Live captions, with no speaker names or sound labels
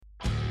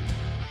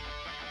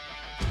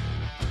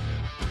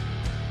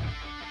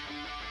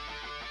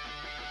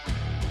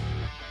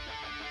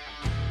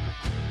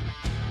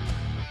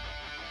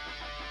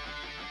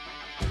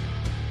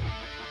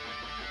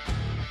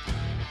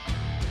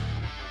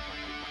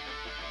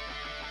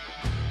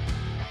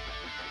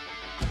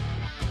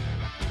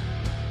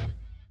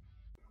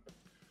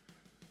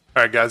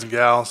All right, guys and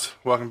gals,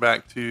 welcome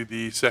back to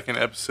the second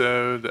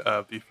episode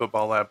of the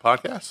Football Lab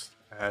podcast.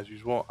 As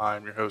usual,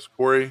 I'm your host,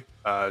 Corey,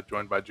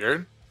 joined by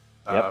Jared.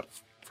 Yep.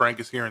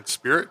 Frank is here in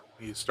spirit.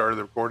 He started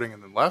the recording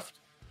and then left.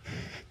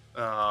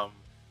 All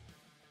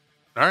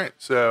right,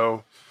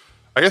 so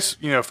I guess,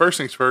 first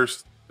things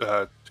first,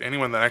 to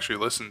anyone that actually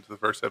listened to the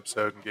first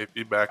episode and gave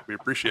feedback, we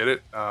appreciate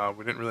it.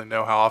 We didn't really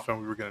know how often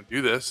we were going to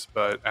do this,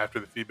 but after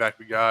the feedback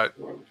we got,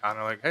 kind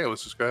of like, hey,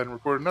 let's just go ahead and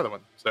record another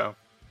one. So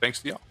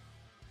thanks to y'all.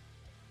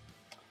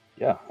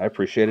 Yeah, I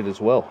appreciate it as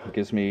well. It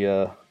gives me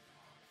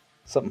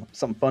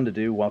something fun to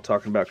do while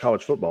talking about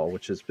college football,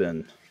 which has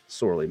been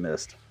sorely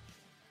missed.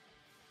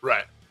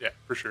 Right. Yeah,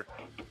 for sure.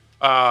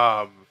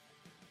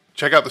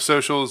 Check out the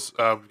socials.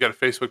 We've got a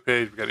Facebook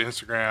page. We've got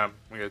Instagram.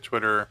 We got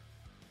Twitter.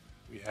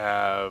 We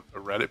have a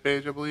Reddit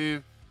page, I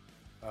believe.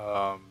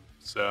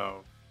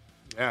 So,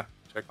 yeah,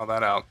 check all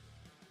that out.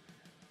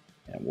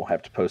 And we'll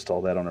have to post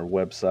all that on our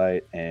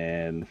website,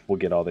 and we'll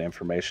get all the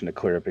information to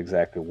clear up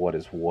exactly what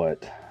is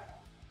what.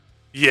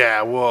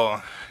 Yeah,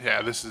 well,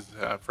 this is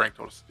Frank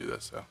told us to do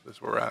this, so this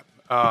is where we're at.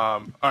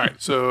 All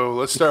right, so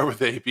let's start with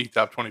the AP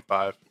Top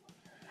 25.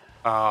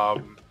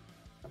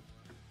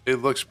 It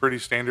looks pretty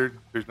standard.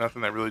 There's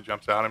nothing that really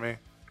jumps out at me.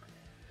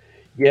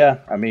 Yeah,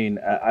 I mean,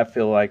 I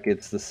feel like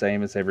it's the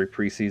same as every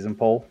preseason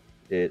poll.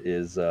 It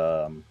is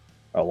a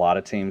lot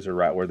of teams are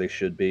right where they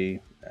should be,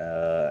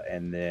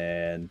 and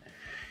then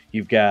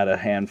you've got a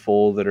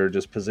handful that are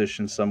just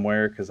positioned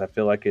somewhere because I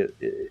feel like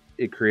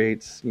it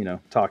creates,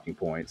 talking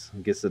points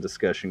and gets the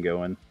discussion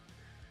going.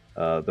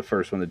 The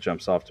first one that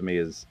jumps off to me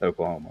is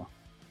Oklahoma.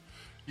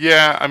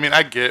 Yeah, I mean,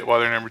 I get why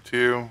they're number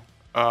 2.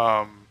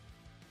 I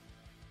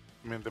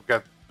mean, they've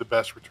got the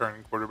best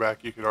returning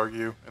quarterback, you could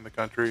argue, in the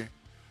country.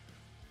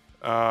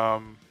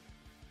 So,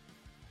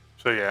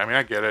 yeah, I mean,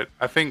 I get it.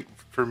 I think,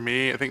 for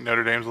me,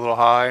 Notre Dame's a little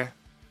high.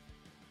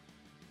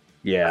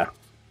 Yeah.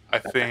 I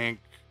think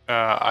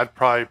I'd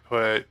probably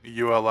put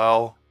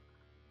ULL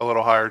a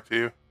little higher,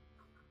 too.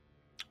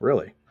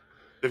 Really?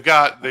 They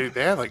have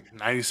like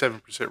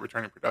 97%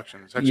 returning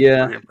production. It's actually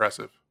pretty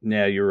impressive.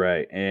 Yeah, you're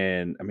right.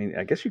 And I mean,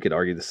 I guess you could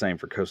argue the same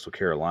for Coastal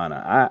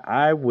Carolina.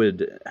 I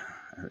would,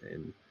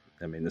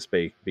 I mean, this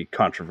may be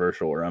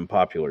controversial or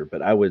unpopular,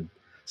 but I would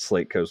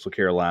slate Coastal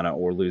Carolina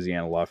or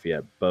Louisiana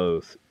Lafayette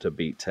both to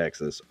beat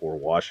Texas or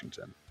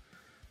Washington.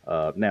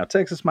 Now,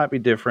 Texas might be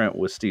different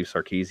with Steve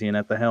Sarkisian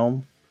at the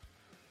helm.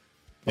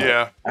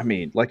 Yeah. I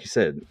mean, like you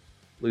said,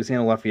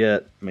 Louisiana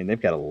Lafayette, I mean,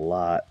 they've got a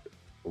lot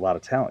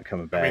of talent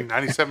coming back. I mean,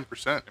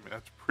 97%. I mean,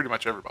 that's pretty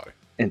much everybody.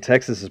 And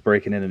Texas is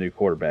breaking in a new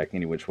quarterback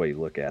any which way you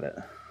look at it.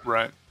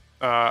 Right.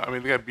 I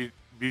mean, they got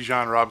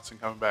Bijan Robinson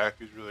coming back.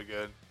 He's really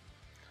good.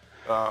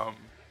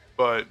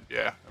 But,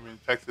 yeah, I mean,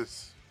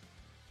 Texas,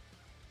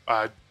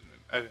 I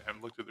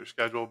haven't looked at their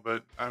schedule,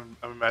 but I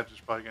imagine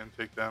it's probably going to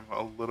take them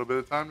a little bit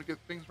of time to get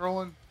things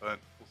rolling, but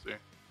we'll see.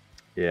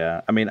 Yeah,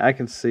 I mean, I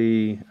can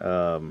see...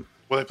 well,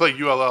 they play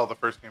ULL the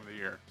first game of the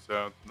year,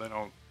 so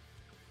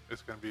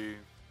it's going to be...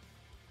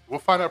 We'll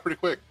find out pretty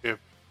quick if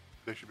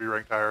they should be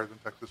ranked higher than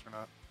Texas or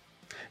not.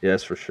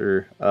 Yes, for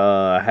sure.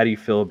 How do you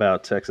feel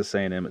about Texas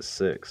A&M at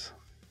 6?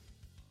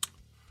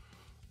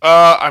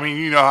 I mean,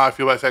 you know how I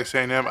feel about Texas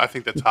A&M. I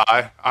think that's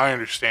high. I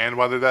understand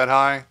why they're that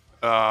high.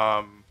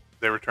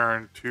 They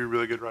returned 2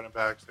 really good running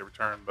backs. They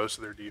returned most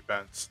of their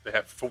defense.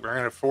 They're going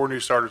to have 4 new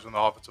starters on the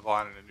offensive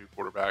line and a new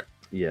quarterback.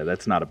 Yeah,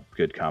 that's not a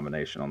good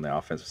combination on the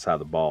offensive side of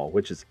the ball,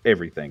 which is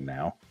everything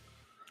now.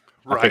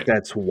 Right. I think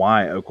that's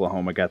why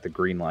Oklahoma got the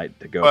green light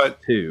to go to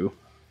 2,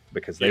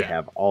 because they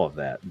have all of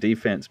that.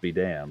 Defense be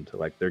damned.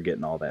 Like, they're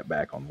getting all that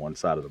back on one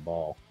side of the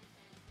ball.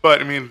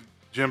 But, I mean,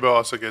 Jimbo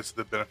also gets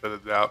the benefit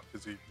of the doubt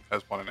because he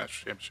has won a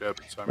national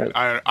championship. So, I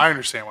mean, I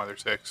understand why they're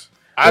 6.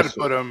 I had to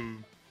put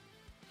them...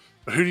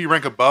 But who do you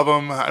rank above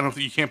them? I don't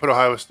think you can't put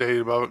Ohio State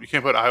above them. You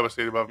can't put Iowa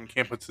State above them. You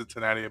can't put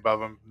Cincinnati above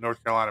them.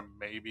 North Carolina,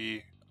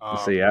 maybe.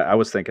 See, I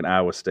was thinking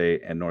Iowa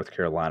State and North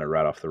Carolina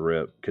right off the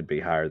rip could be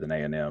higher than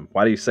A&M.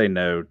 Why do you say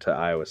no to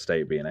Iowa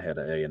State being ahead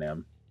of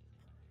A&M?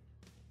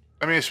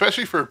 I mean,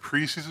 especially for a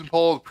preseason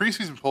poll.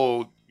 Preseason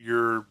poll,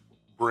 your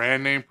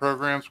brand name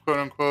programs, quote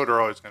unquote, are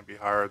always going to be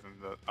higher than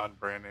the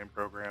unbrand name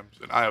programs.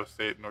 And Iowa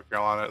State and North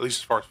Carolina, at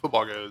least as far as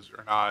football goes,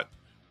 are not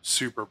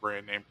super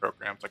brand name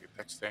programs like a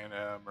Texas A&M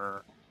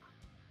or.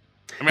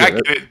 I mean, I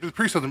get it. The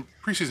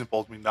preseason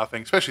polls mean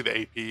nothing, especially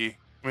the AP.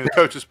 I mean, the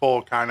coaches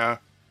poll kind of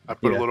I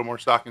put a little more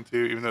stock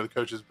into, even though the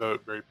coaches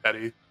vote very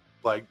petty,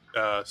 like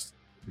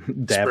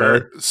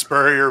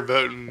Spurrier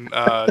voting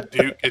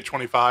Duke at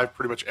 25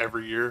 pretty much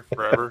every year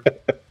forever.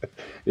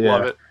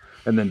 Love it.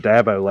 And then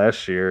Dabo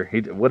last year,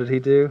 what did he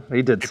do?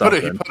 He did something.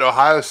 He put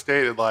Ohio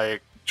State at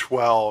like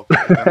 12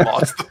 and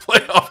lost the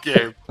playoff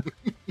game.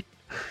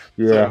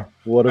 Yeah, so,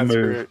 what a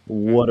move! Great.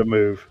 What a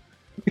move!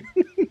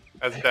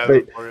 That's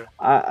Dabo for you.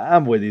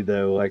 I'm with you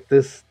though. Like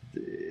this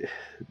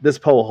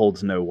poll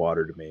holds no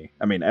water to me.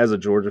 I mean, as a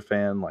Georgia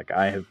fan, like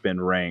I have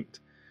been ranked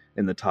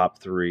in the top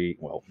 3.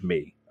 Well,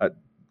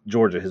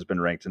 Georgia has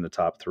been ranked in the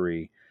top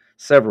 3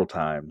 several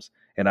times,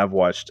 and I've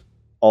watched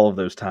all of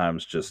those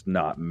times just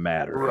not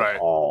matter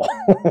at all.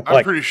 all.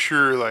 I'm pretty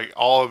sure, like,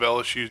 all of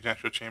LSU's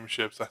national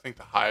championships, I think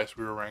the highest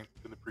we were ranked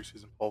in the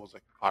preseason poll was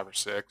like 5 or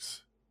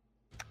 6.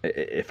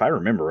 If I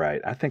remember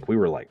right, I think we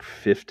were like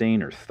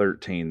 15 or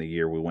 13 the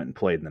year we went and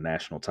played in the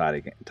national title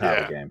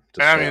game.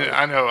 And I mean,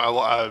 I know a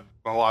lot of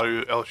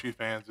LSU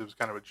fans, it was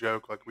kind of a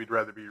joke. Like, we'd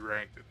rather be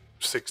ranked at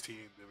 16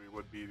 than we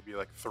would be to be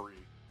like 3.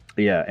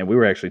 Yeah, and we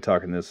were actually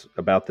talking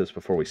about this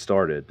before we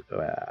started.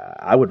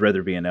 I would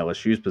rather be in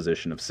LSU's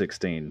position of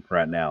 16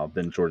 right now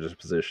than Georgia's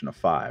position of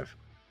 5.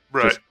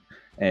 Right.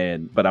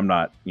 But I'm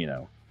not,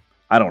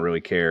 I don't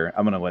really care.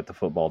 I'm going to let the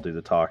football do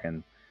the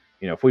talking.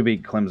 If we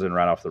beat Clemson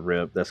right off the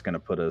rip, that's going to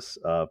put us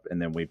up. And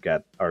then we've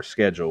got our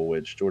schedule,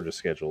 which Georgia's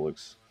schedule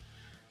looks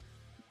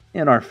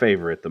in our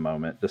favor at the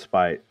moment,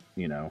 despite,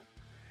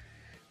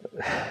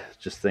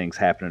 just things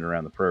happening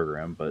around the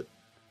program. But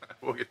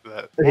we'll get to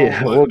that.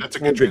 Yeah, that's a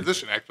good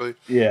transition, actually.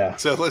 Yeah.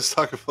 So let's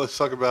talk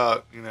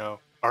about,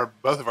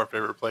 both of our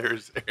favorite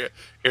players,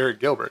 Arik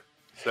Gilbert.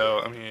 So,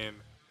 I mean,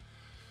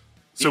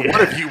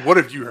 what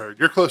have you heard?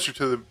 You're closer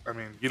to the. I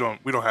mean, we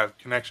don't have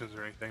connections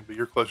or anything, but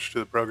you're closer to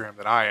the program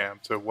than I am.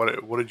 So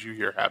what did you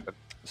hear happen?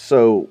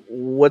 So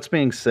what's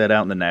being said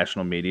out in the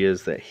national media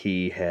is that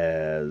he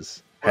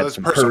has had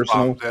some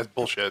personal. That's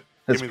bullshit.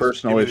 Has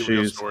personal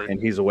issues, and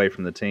he's away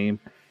from the team.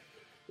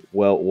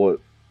 Well, what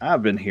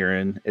I've been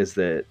hearing is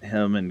that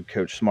him and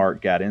Coach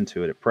Smart got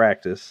into it at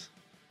practice.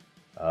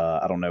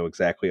 I don't know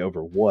exactly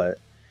over what,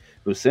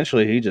 but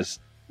essentially he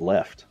just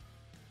left,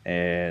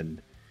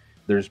 and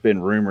there's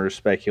been rumors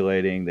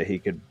speculating that he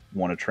could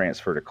want to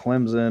transfer to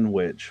Clemson,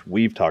 which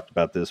we've talked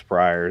about this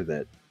prior,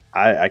 that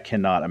I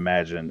cannot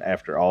imagine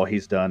after all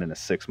he's done in a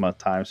 6-month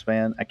time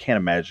span, I can't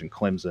imagine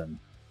Clemson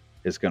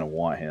is going to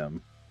want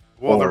him.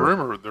 Well, the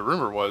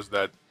rumor was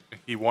that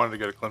he wanted to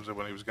go to Clemson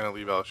when he was going to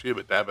leave LSU,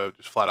 but Dabo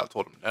just flat out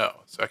told him no.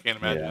 So I can't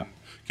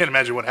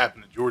imagine what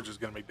happened to Georgia is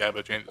going to make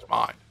Dabo change his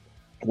mind.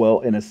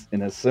 Well, in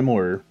a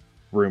similar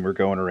rumor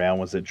going around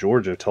was that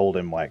Georgia told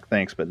him, like,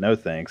 thanks but no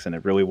thanks, and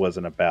it really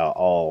wasn't about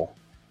all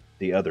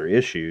the other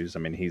issues. I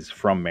mean, he's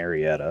from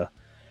Marietta.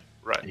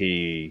 Right.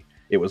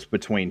 It was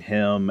between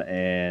him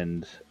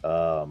and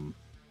Darnell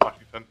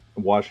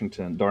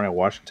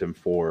Washington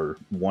for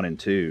 1 and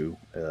 2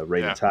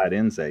 rated tight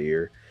ends that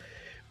year.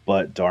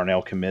 But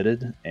Darnell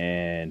committed,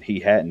 and he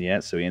hadn't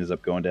yet, so he ends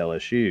up going to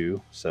LSU.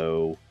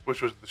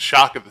 Which was the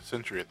shock of the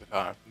century at the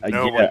time.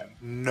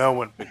 No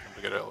one picked him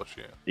to go to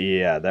LSU.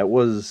 Yeah, that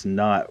was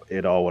not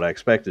at all what I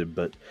expected.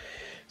 But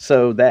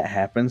so that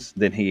happens.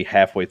 Then he,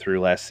 halfway through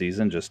last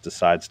season, just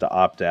decides to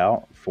opt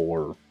out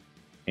for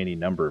any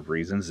number of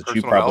reasons that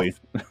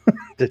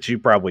you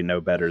probably know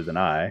better than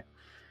I. I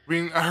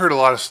mean, I heard a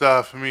lot of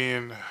stuff. I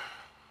mean,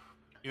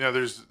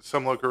 there's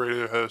some local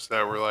radio hosts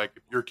that were like,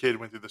 if your kid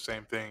went through the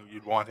same thing,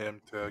 you'd want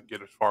him to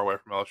get as far away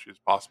from LSU as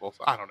possible.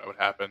 So I don't know what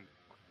happened.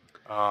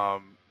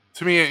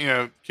 To me,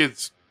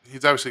 he's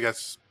obviously got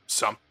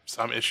some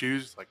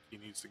issues. Like, he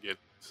needs to get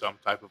some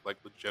type of like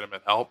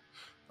legitimate help.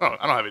 I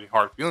don't have any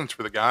hard feelings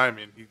for the guy. I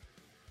mean, he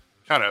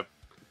kind of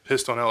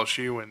pissed on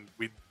LSU and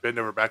we bend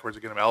over backwards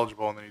to get him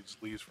eligible, and then he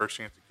just leaves first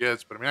chance he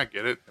gets. But I mean, I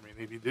get it. I mean,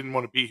 if he didn't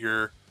want to be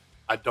here,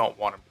 I don't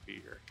want him to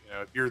be here.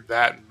 If you're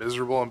that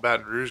miserable in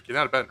Baton Rouge, get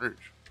out of Baton Rouge.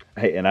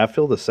 Hey, and I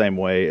feel the same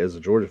way as a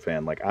Georgia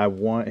fan. Like, I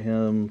want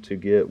him to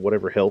get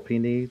whatever help he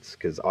needs,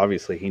 because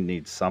obviously he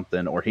needs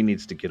something, or he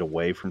needs to get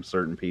away from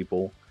certain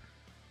people.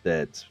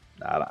 That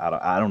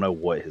I don't know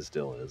what his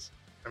deal is.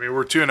 I mean,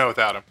 we're 2-0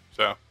 without him,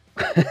 so.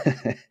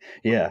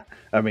 Yeah,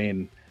 I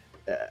mean,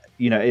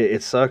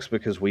 it sucks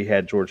because we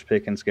had George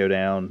Pickens go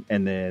down,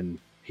 and then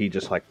he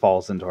just like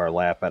falls into our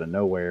lap out of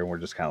nowhere, and we're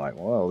just kind of like,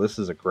 well, this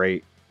is a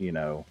great.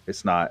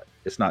 It's not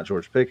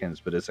George Pickens,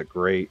 but it's a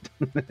great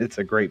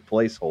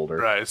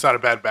placeholder. Right. It's not a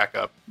bad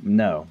backup.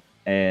 No.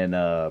 And,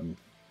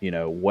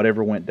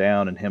 whatever went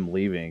down and him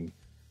leaving,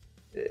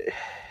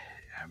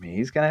 I mean,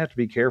 he's going to have to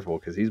be careful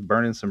because he's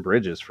burning some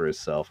bridges for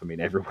himself. I mean,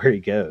 everywhere he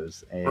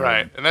goes.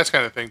 Right. And that's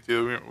kind of the thing,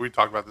 too. We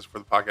talked about this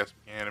before the podcast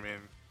began. I mean,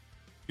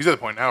 he's at the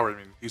point now where,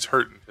 he's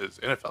hurting his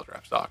NFL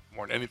draft stock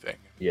more than anything.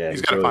 Yeah.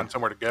 He's got to find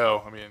somewhere to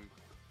go. I mean,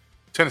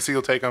 Tennessee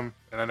will take him,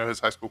 and I know his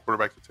high school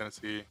quarterback's at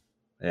Tennessee.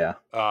 Yeah.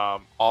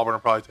 Auburn will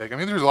probably take him. I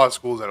mean, there's a lot of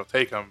schools that'll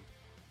take him.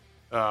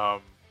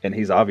 And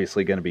he's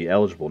obviously going to be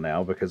eligible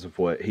now because of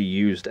what he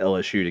used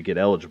LSU to get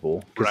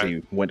eligible, because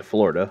he went to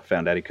Florida,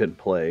 found out he couldn't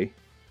play,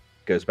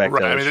 goes back to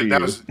LSU. I mean,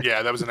 that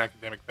was an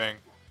academic thing.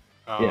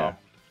 Yeah.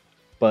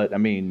 But, I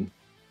mean,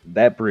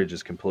 that bridge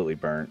is completely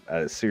burnt.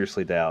 I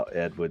seriously doubt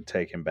Ed would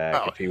take him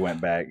back if he went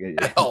back.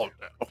 Hell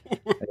no.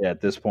 Yeah, at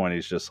this point,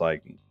 he's just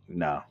like,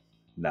 no.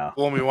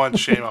 Fool me once,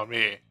 shame on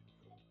me.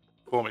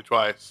 Fool me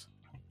twice,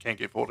 can't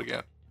get fooled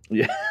again.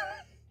 Yeah.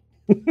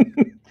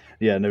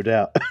 Yeah, no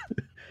doubt.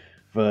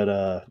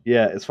 But,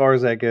 as far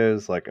as that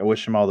goes, like, I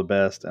wish him all the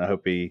best, and I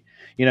hope he,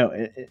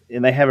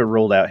 and they haven't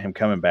ruled out him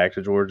coming back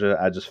to Georgia.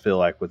 I just feel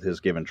like with his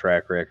given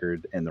track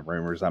record and the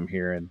rumors I'm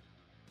hearing,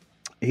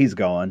 he's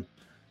gone,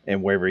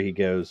 and wherever he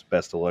goes,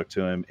 best of luck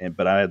to him.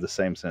 But I have the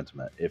same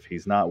sentiment. If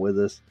he's not with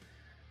us,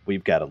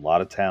 we've got a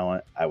lot of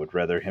talent. I would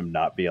rather him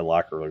not be a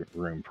locker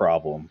room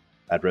problem.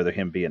 I'd rather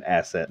him be an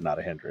asset, not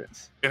a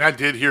hindrance. And I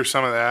did hear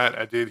some of that.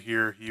 I did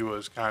hear he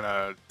was kind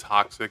of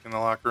toxic in the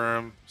locker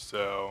room.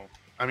 So,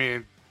 I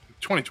mean,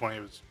 2020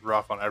 was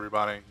rough on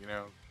everybody. You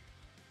know,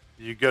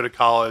 you go to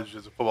college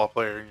as a football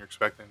player and you're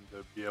expecting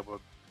to be able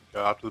to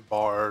go out to the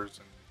bars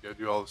and go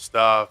do all the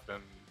stuff.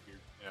 And, you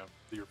know,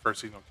 your first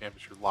season on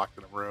campus, you're locked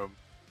in a room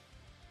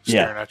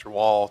staring at your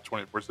wall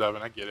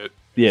 24/7. I get it.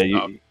 Yeah,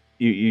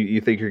 you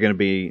think you're going to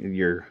be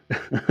your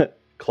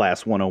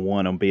class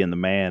 101 on being the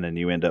man, and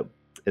you end up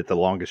at the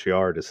longest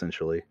yard,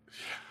 essentially.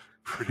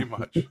 Pretty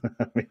much.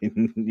 I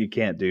mean, you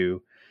can't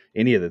do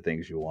any of the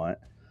things you want.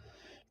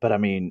 But I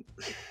mean,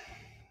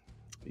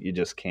 you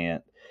just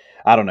can't.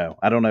 I don't know.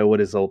 I don't know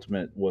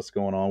what's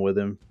going on with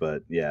him,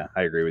 but yeah,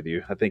 I agree with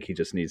you. I think he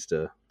just needs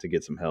to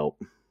get some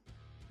help.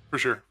 For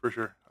sure.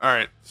 All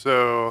right,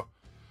 so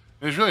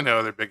there's really no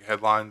other big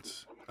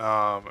headlines.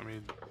 I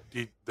mean,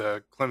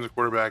 the Clemson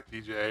quarterback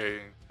DJ,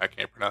 I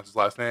can't pronounce his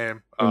last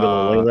name.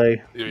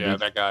 Yeah,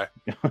 that guy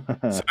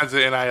signs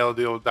the NIL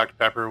deal with Dr.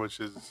 Pepper, which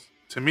is,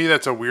 to me,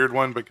 that's a weird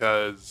one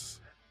because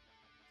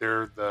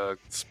they're the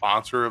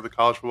sponsor of the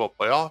college football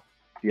playoff.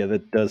 Yeah,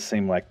 that does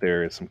seem like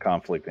there is some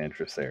conflict of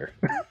interest there.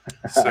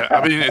 So,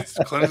 I mean,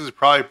 Clemson's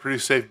probably a pretty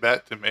safe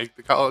bet to make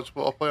the college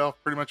football playoff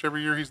pretty much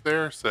every year he's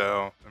there.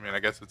 So, I mean, I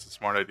guess it's a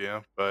smart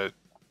idea, but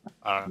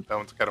I don't know. That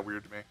one's kind of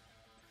weird to me.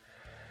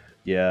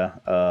 Yeah.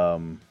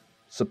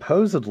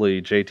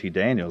 Supposedly, JT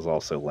Daniels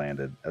also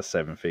landed a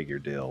 7-figure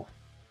deal.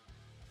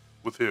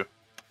 With who?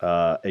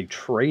 A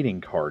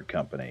trading card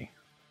company.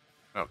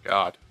 Oh,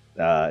 God.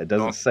 It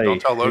doesn't say don't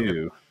tell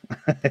who.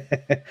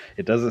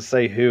 It doesn't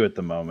say who at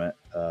the moment.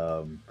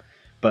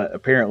 But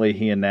apparently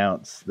he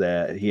announced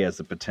that he has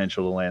the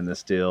potential to land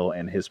this deal,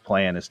 and his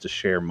plan is to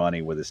share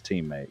money with his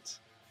teammates.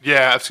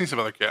 Yeah, I've seen some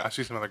other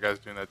guys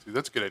doing that too.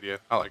 That's a good idea.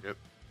 I like it.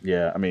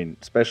 Yeah, I mean,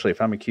 especially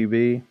if I'm a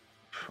QB,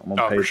 I'm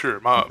gonna pay. For sure.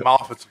 My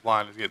offensive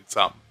line is getting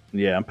something.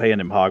 Yeah, I'm paying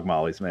them hog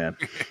mollies, man.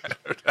 Yeah,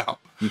 no doubt.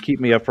 You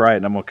keep me upright,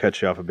 and I'm gonna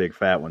cut you off a big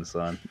fat one,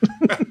 son.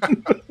 All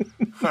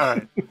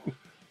right.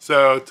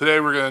 So today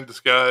we're going to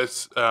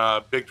discuss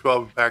Big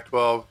 12 and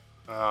Pac-12.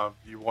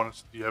 Do you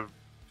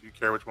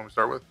care which one we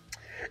start with?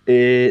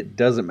 It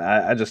doesn't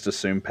matter. I just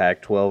assume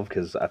Pac-12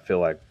 because I feel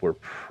like we're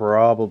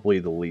probably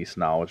the least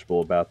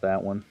knowledgeable about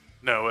that one.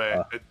 No way.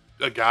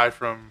 A guy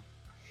from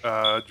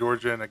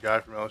Georgia and a guy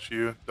from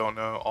LSU don't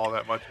know all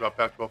that much about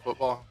Pac-12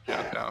 football.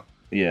 Down.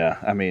 Yeah,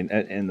 I mean,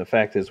 and the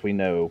fact is, we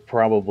know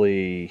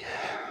probably.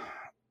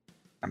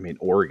 I mean,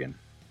 Oregon.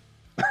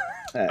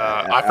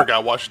 I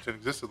forgot Washington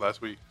existed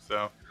last week.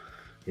 So.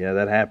 Yeah,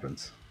 that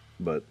happens.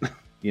 But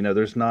you know,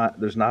 there's not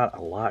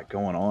a lot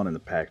going on in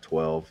the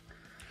Pac-12.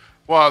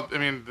 Well, I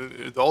mean,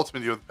 the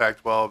ultimate deal with the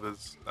Pac-12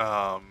 is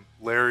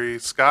Larry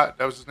Scott.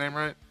 That was his name,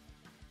 right?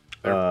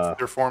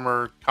 Their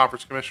former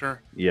conference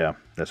commissioner. Yeah,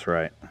 that's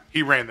right.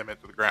 He ran them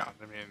into the ground.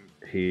 I mean,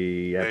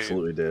 he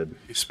absolutely did.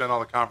 He spent all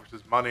the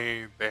conference's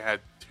money. They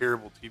had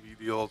terrible TV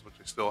deals, which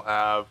they still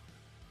have.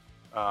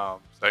 So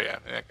yeah,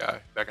 that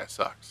guy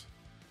sucks.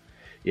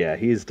 Yeah,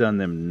 he's done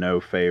them no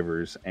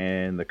favors,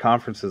 and the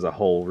conference as a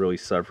whole really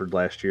suffered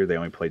last year. They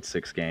only played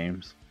 6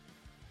 games.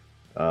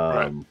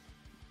 Right.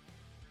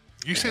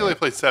 UCLA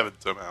played 7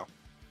 somehow.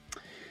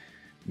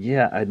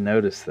 Yeah, I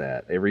noticed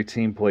that. Every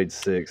team played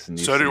 6, and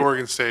so did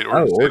Oregon State.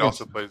 Oregon State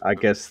also played. I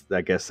guess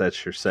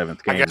that's your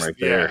 7th game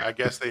there. Yeah, I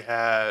guess they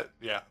had.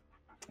 Yeah,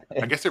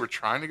 I guess they were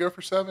trying to go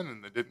for 7,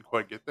 and they didn't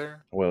quite get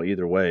there. Well,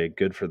 either way,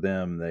 good for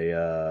them. They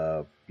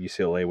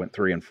UCLA went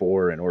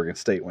 3-4, and Oregon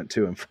State went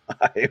 2-5.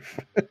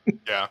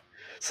 Yeah.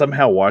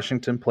 Somehow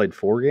Washington played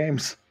 4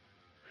 games.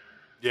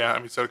 Yeah, I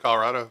mean, so did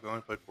Colorado. They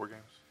only played 4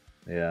 games.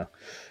 Yeah.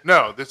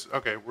 No,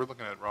 we're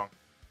looking at it wrong.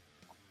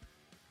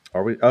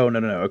 Are we? Oh, no.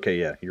 Okay,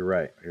 yeah, you're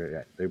right.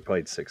 They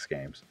played 6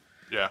 games.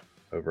 Yeah.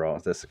 Overall,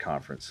 that's the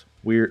conference.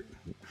 Weird.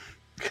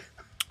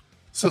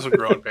 Still some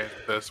growing pains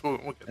with this. We'll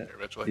get there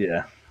eventually.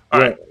 Yeah. All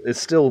right. It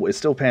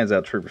still pans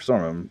out true for some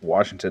of them.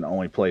 Washington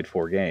only played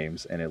 4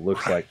 games, and it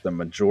looks like the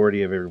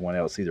majority of everyone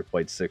else either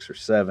played 6 or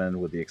 7,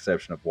 with the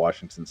exception of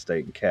Washington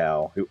State and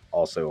Cal, who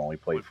also only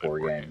played 4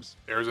 games.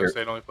 Arizona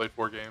State only played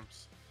 4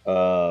 games.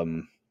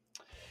 Who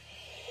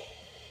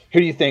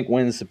do you think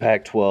wins the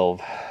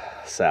Pac-12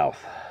 South?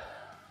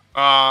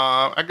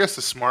 I guess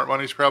the smart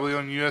money's probably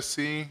on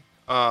USC.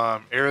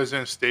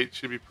 Arizona State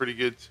should be pretty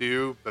good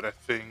too, but I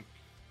think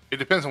it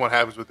depends on what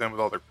happens with them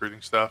with all their recruiting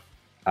stuff.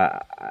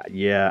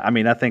 Yeah, I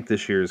mean, I think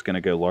this year is going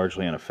to go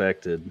largely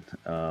unaffected.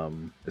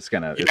 It's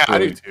going to. Yeah, I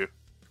do too.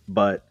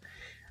 But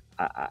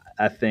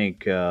I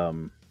think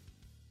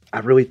I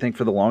really think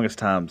for the longest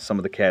time, some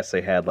of the cats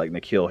they had, like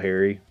N'Keal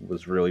Harry,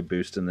 was really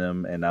boosting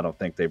them, and I don't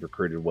think they've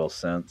recruited well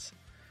since.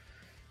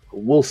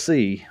 We'll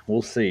see.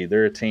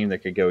 They're a team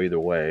that could go either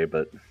way,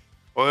 but.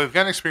 Well, they've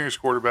got an experienced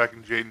quarterback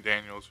in Jaden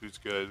Daniels, who's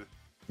good.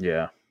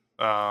 Yeah.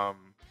 So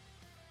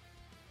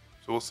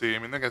we'll see. I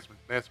mean, they had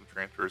some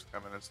transfers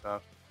coming and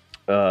stuff.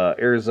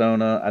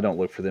 Arizona, I don't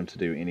look for them to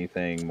do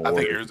anything more. I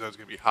think Arizona's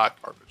going to be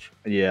hot garbage.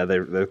 Yeah,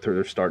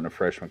 they're starting a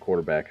freshman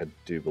quarterback, I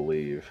do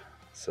believe.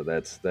 So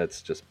that's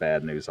just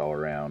bad news all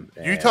around.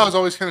 Utah's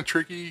always kind of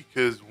tricky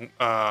because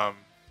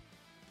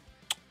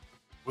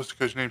what's the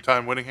coach name?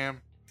 Ty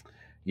Whittingham.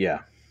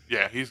 Yeah.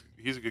 Yeah, he's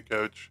a good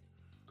coach.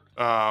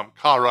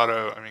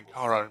 Colorado. I mean,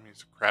 Colorado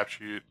means a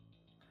crapshoot.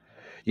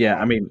 Yeah,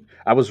 I mean,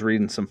 I was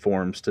reading some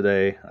forums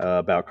today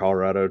about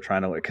Colorado,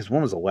 trying to, because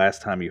when was the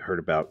last time you heard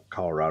about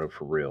Colorado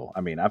for real?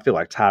 I mean, I feel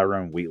like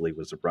Tyrone Wheatley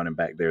was the running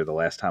back there the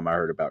last time I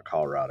heard about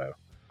Colorado.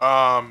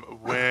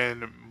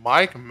 When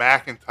Mike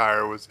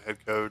McIntyre was the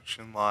head coach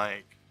in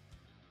like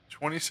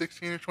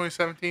 2016 or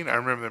 2017, I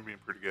remember them being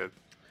pretty good.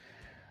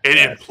 It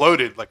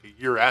imploded like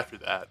a year after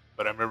that,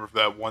 but I remember for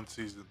that one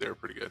season they were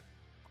pretty good.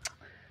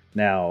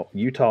 Now,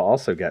 Utah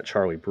also got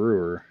Charlie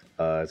Brewer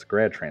as a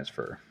grad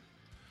transfer.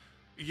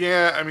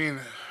 Yeah, I mean,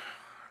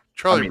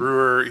 Charlie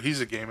Brewer,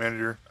 he's a game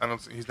manager.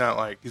 He's not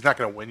going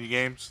to win you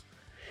games,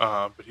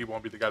 but he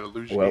won't be the guy to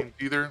lose you games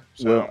either.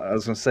 So. Well, I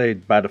was going to say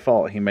by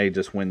default he may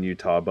just win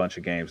Utah a bunch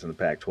of games in the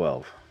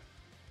Pac-12.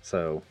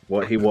 So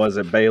what he was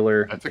at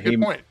Baylor, that's a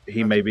good point.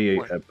 He may be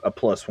a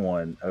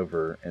 +1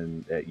 over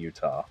at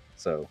Utah.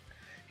 So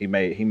he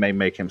may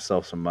make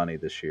himself some money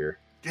this year.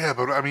 Yeah,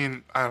 but I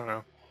mean, I don't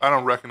know. I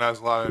don't recognize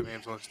a lot of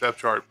names on the depth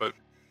chart, but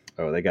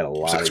they got a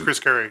lot. Besides Chris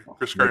Curry.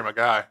 Chris Curry, my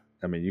guy.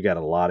 I mean, you got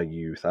a lot of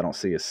youth. I don't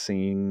see a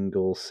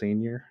single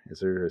senior.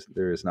 There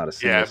is not a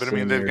single. Yeah, but I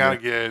mean, they've got to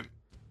get.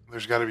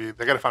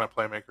 They got to find a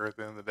playmaker at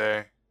the end of the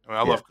day. I mean,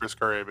 I love Chris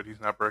Curry, but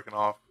he's not breaking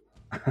off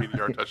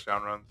 80-yard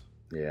touchdown runs.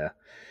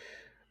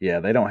 Yeah,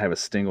 they don't have a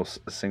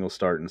single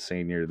starting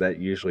senior. That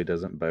usually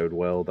doesn't bode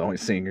well. The only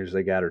seniors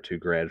they got are 2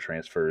 grad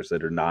transfers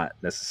that are not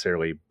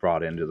necessarily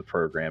brought into the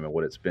program and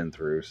what it's been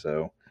through.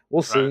 So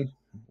we'll see. Right.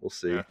 We'll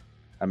see. Yeah.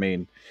 I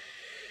mean,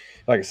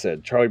 like I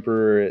said, Charlie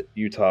Brewer at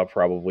Utah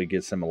probably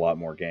gets him a lot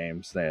more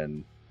games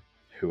than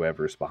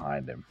whoever's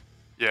behind him.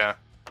 Yeah.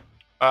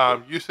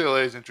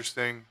 UCLA is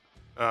interesting.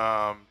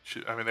 I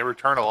mean, they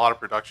returned a lot of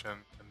production.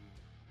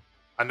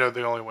 I know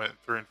they only went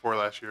 3-4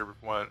 last year,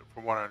 but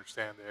from what I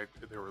understand,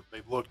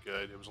 they looked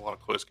good. It was a lot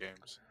of close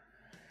games.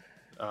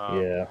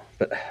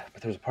 But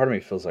there's a part of me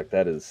that feels like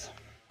that's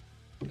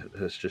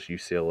just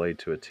UCLA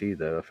to a T,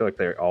 though. I feel like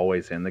they're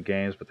always in the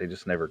games, but they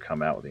just never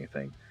come out with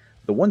anything.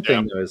 The one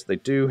thing, though, is they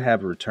do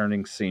have a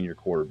returning senior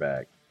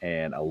quarterback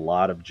and a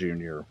lot of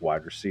junior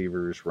wide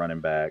receivers, running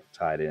back,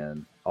 tight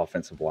end,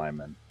 offensive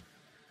linemen.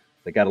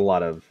 They got a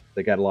lot of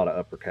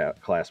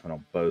upperclassmen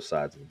on both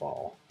sides of the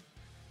ball.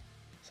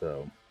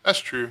 So that's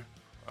true.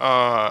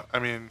 I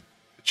mean,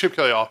 the Chip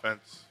Kelly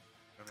offense.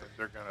 I mean,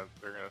 they're gonna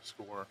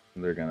score.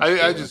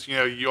 I just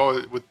you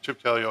always with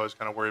Chip Kelly, you always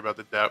kind of worry about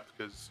the depth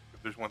because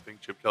if there's one thing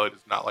Chip Kelly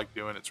does not like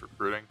doing, it's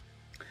recruiting.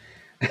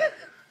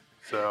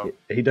 So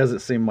he doesn't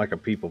seem like a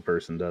people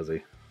person, does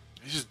he?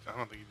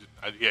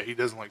 He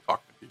doesn't like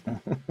talking to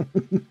people.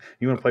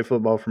 You want to play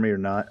football for me or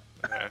not?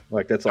 Yeah.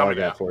 Like that's all I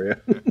got for you.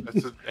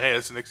 That's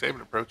the Nick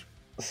Saban approach.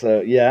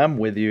 So yeah, I'm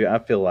with you. I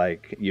feel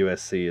like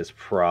USC is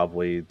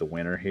probably the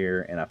winner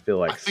here, and I feel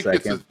like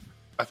second.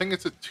 I think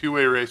it's a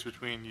 2-way race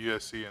between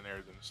USC and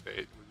Arizona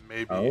State.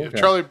 Maybe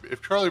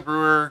if Charlie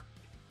Brewer,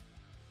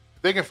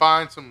 if they can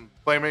find some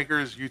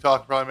playmakers, Utah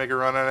can probably make a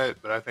run at it.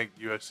 But I think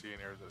USC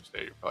and Arizona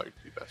State are probably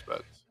 2 best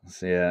bets.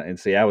 Yeah, and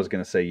I was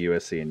going to say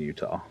USC and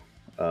Utah.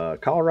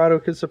 Colorado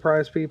could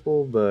surprise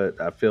people, but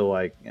I feel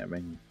like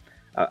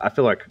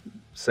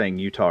saying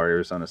Utah or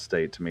Arizona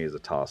State to me is a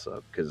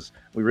toss-up because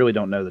we really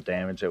don't know the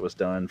damage that was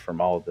done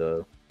from all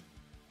the,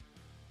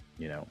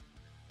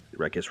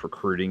 I guess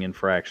recruiting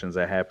infractions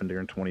that happened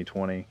during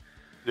 2020.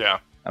 Yeah.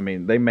 I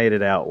mean, they made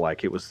it out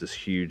like it was this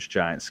huge,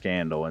 giant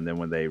scandal, and then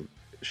when they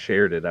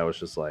shared it, I was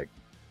just like,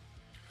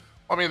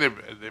 I mean,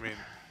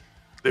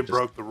 they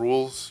broke the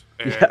rules,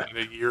 and in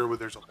a year where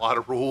there's a lot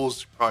of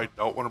rules, you probably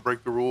don't want to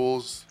break the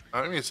rules.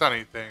 I mean, it's not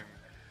anything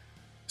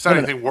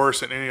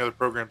worse than any other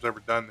program's ever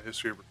done in the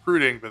history of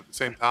recruiting, but at the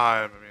same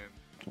time, I mean,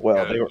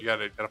 you got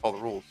to follow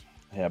the rules.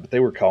 Yeah, but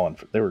there were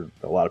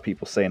a lot of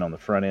people saying on the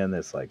front end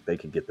that's like they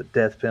could get the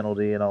death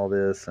penalty and all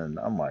this, and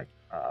I'm like,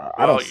 the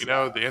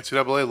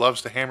NCAA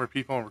loves to hammer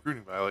people on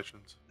recruiting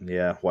violations.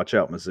 Yeah, watch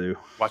out, Mizzou.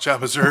 Watch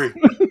out, Missouri.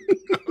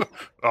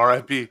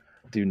 R.I.P.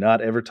 Do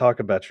not ever talk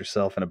about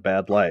yourself in a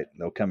bad light.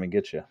 They'll come and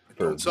get you.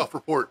 Don't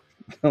self-report.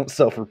 Don't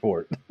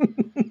self-report.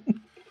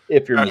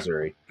 If you're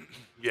Missouri.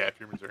 Yeah, if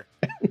you're Missouri.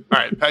 All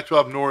right,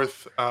 Pac-12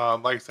 North.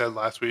 Like I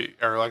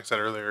said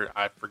earlier,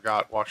 I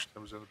forgot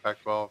Washington was in the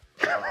Pac-12.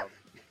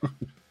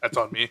 That's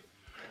on me.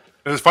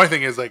 And the funny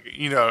thing is, I'm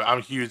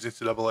a huge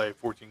NCAA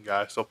 14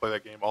 guy. I still play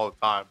that game all the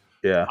time.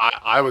 Yeah.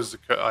 I was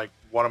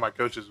one of my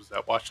coaches was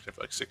at Washington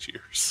for 6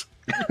 years.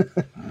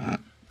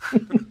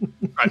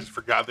 I just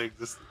forgot they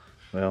existed.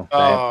 Well,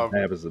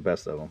 Fab is the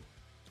best of them.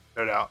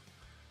 No doubt.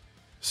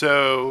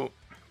 So,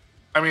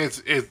 I mean,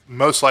 it's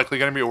most likely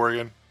going to be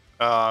Oregon.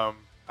 I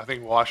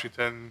think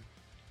Washington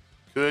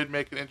could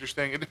make it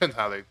interesting. It depends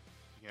how they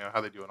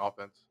do on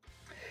offense.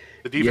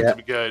 The defense will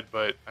be good,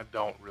 but I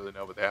don't really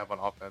know what they have on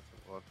offense.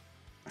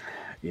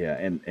 Yeah,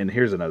 and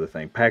here's another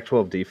thing.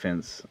 Pac-12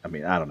 defense, I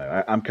mean, I don't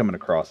know. I'm coming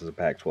across as a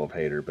Pac-12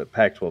 hater, but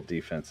Pac-12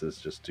 defenses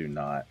just do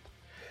not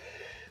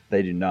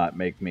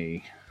make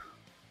me –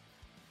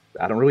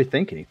 I don't really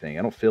think anything.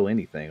 I don't feel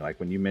anything. Like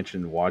when you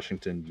mentioned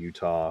Washington,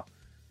 Utah,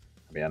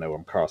 I mean, I know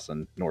I'm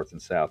crossing north and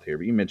south here,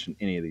 but you mentioned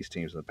any of these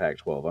teams in the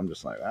Pac-12, I'm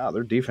just like, wow,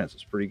 their defense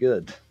is pretty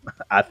good.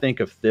 I think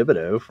of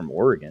Thibodeau from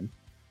Oregon,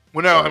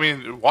 Well, no, I but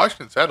mean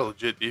Washington's had a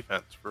legit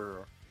defense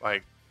for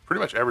like pretty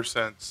much ever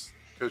since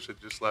the coach had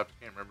just left.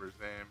 I can't remember his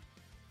name.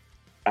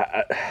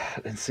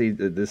 and see,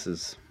 this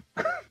is.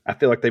 I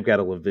feel like they've got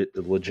a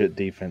legit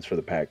defense for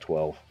the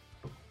Pac-12.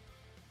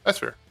 That's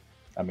fair.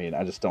 I mean,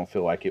 I just don't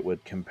feel like it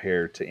would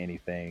compare to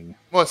anything.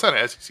 Well, it's not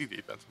an SEC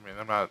defense. I mean,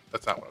 I'm not.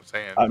 That's not what I'm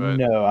saying. But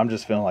No, I'm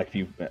just feeling like if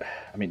you.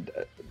 I mean,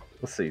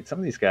 let's see. Some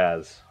of these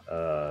guys.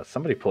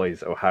 Somebody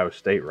plays Ohio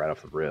State right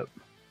off the rip.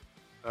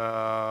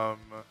 um,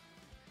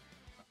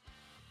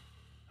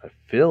 I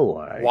feel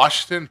like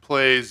Washington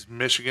plays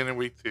Michigan in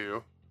week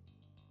 2.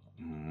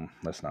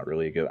 That's not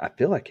really good. I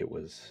feel like it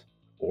was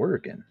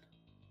Oregon.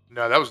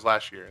 No, that was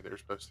last year. They were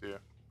supposed to.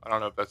 I don't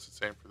know if that's the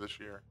same for this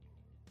year.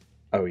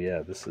 Oh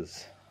yeah, this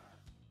is.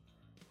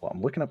 Well,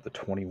 I'm looking up the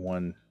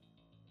 21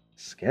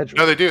 schedule.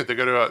 No, they do. They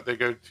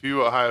go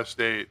to Ohio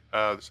State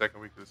the second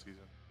week of the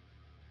season.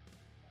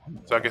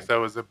 So I guess that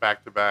was a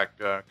back-to-back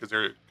because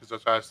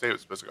Ohio State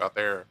was supposed to go out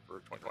there for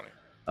 2020.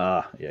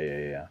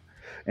 Yeah.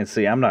 And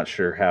see, I'm not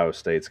sure how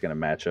State's going to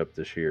match up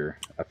this year.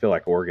 I feel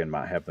like Oregon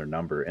might have their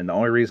number, and the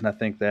only reason I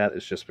think that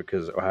is just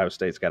because Ohio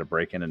State's got to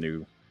break in a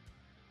new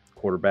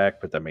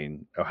quarterback. But I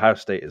mean, Ohio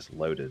State is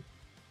loaded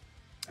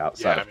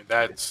outside. Yeah, I mean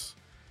that's.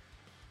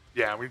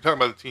 Yeah, when you're talking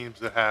about the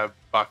teams that have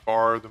by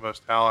far the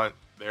most talent,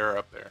 they're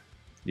up there.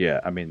 Yeah,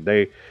 I mean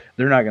they're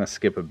not going to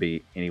skip a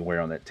beat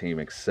anywhere on that team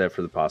except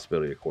for the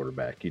possibility of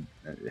quarterback.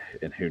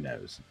 And who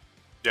knows?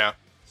 Yeah.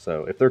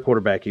 So if their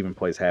quarterback even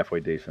plays halfway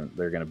decent,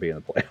 they're going to be in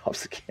the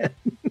playoffs again.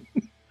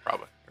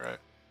 Probably right.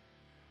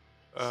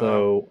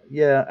 So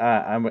yeah,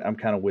 I'm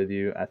kind of with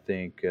you. I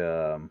think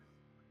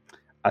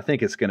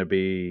it's going to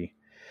be.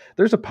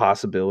 There's a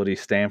possibility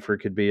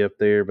Stanford could be up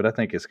there, but I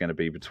think it's going to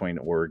be between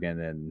Oregon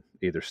and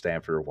either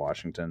Stanford or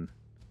Washington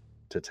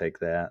to take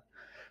that.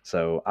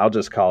 So I'll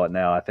just call it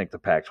now. I think the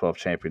Pac-12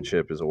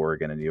 championship is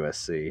Oregon and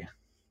USC.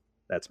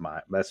 That's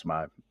my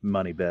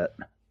money bet.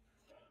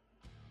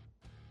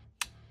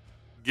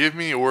 Give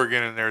me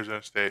Oregon and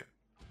Arizona State.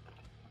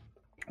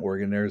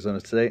 Oregon and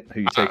Arizona State.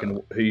 Who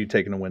you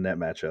taking to win that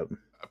matchup?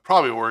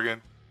 Probably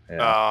Oregon.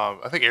 Yeah.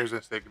 I think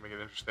Arizona State can make it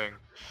interesting.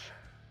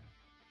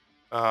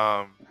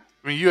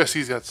 I mean,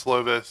 USC's got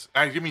Slovis.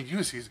 I mean,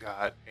 USC's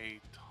got a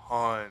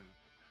ton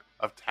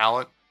of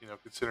talent. You know,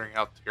 considering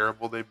how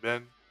terrible they've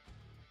been,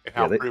 and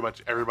how pretty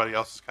much everybody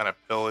else has kind of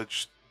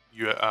pillaged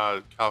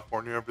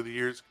California over the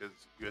years because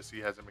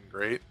USC hasn't been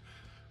great.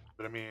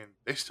 But I mean,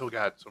 they still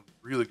got some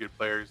really good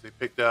players. They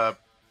picked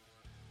up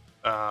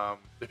a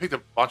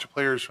bunch of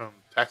players from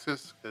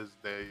Texas because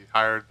they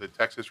hired the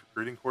Texas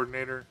recruiting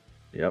coordinator.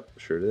 Yep,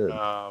 sure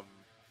did.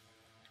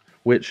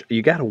 Which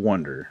you got to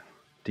wonder.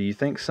 Do you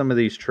think some of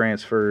these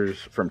transfers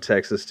from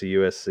Texas to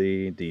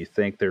USC, do you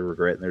think they're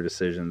regretting their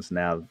decisions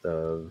now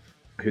of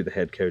who the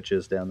head coach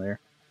is down there?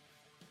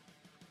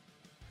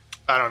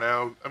 I don't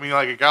know. I mean,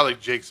 like a guy like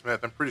Jake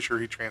Smith, I'm pretty sure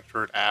he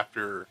transferred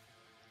after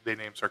they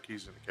named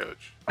Sarkisian the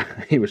coach.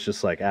 He was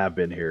just like, I've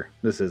been here.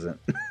 This isn't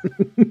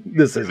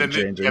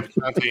changing. You have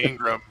Keontae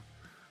Ingram,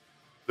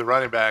 the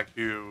running back,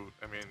 who,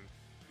 I mean,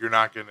 you're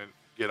not going to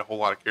get a whole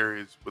lot of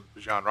carries with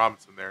Bijan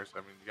Robinson there. So,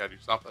 I mean, you got to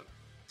do something.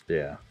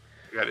 Yeah.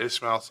 You got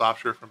Ismail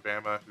Sopsher from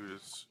Bama,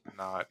 who's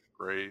not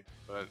great,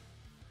 but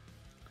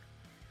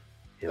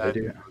yeah, they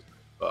do.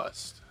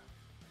 Bust.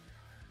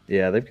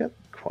 Yeah, they've got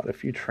quite a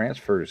few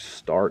transfers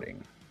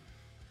starting.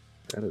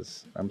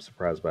 I'm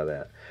surprised by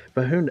that.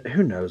 But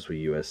who knows with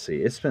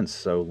USC? It's been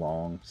so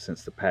long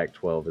since the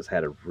Pac-12 has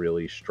had a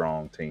really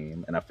strong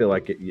team, and I feel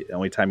like the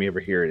only time you ever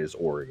hear it is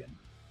Oregon.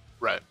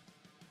 Right.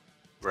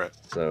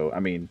 So, I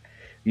mean,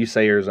 you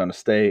say Arizona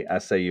State, I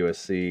say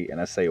USC, and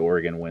I say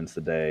Oregon wins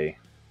the day.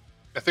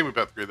 I think we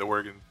both agree that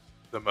Oregon's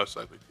the most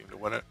likely team to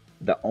win it.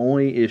 The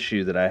only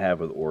issue that I have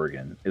with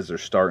Oregon is their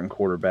starting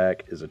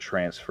quarterback is a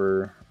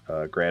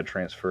grad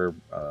transfer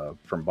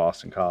from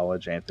Boston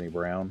College, Anthony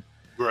Brown.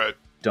 Right.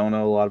 Don't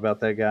know a lot about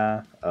that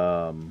guy.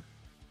 I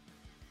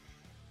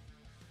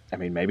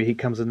mean, maybe he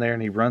comes in there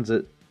and he runs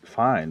it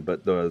fine,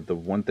 but the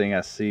one thing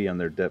I see on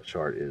their depth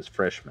chart is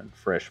freshman.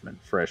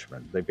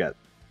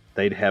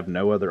 They'd have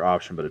no other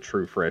option but a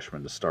true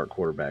freshman to start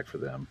quarterback for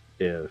them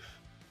if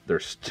their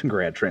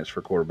grad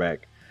transfer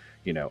quarterback,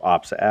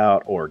 opts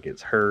out or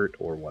gets hurt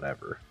or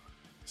whatever.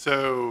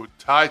 So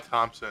Ty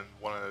Thompson,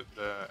 one of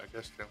I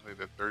guess technically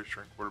the third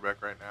string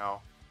quarterback right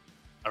now.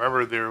 I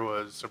remember there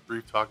was some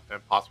brief talk of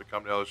him possibly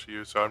coming to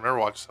LSU. So I remember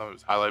watching some of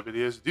his highlight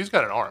videos. Dude's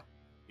got an arm.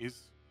 He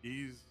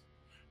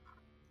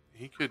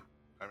could.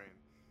 I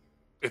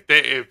mean,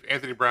 if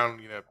Anthony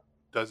Brown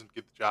doesn't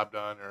get the job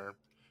done or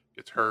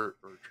gets hurt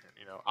or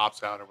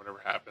opts out or whatever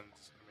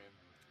happens,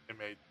 I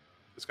mean,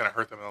 it's going to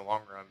hurt them in the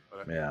long run.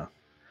 But yeah.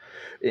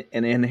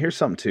 And here's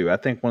something too. I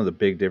think one of the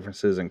big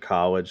differences in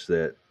college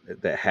that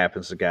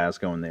happens to guys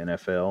going to the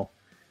NFL,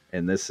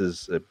 and this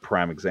is a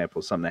prime example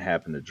of something that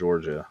happened to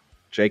Georgia.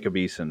 Jacob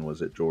Eason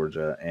was at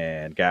Georgia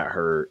and got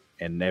hurt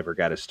and never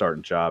got his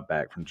starting job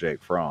back from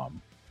Jake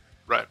Fromm.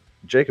 Right.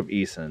 Jacob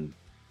Eason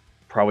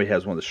probably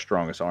has one of the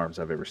strongest arms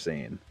I've ever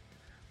seen,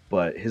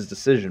 but his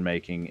decision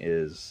making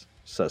is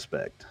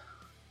suspect.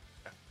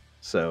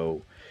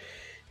 So,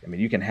 I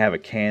mean, you can have a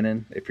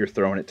cannon if you're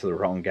throwing it to the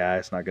wrong guy;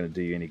 it's not going to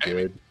do you any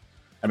good.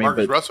 I mean,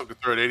 Marcus but Russell could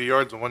throw it 80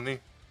 yards on one knee.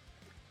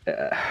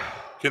 uh,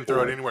 Couldn't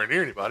throw it anywhere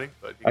near anybody,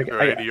 but he I, can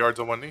throw it 80 yards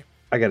on one knee.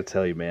 I got to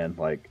tell you, man,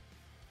 like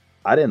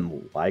I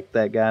didn't like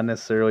that guy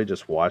necessarily.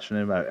 Just watching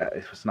him,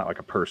 it's not like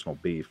a personal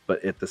beef,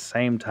 but at the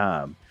same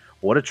time,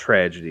 what a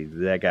tragedy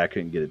that guy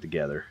couldn't get it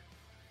together.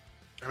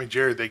 I mean,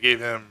 Jared, they gave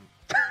him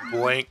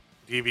blank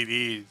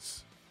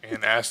DVDs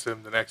and asked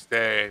him the next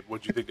day,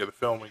 "What'd you think of the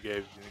film we gave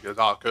you?" And he goes,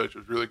 "Oh, coach, it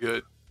was really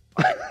good."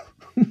 Like,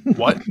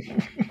 what?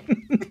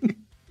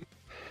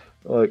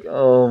 Like,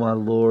 oh my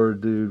lord,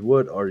 dude,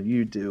 what are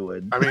you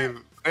doing? I mean,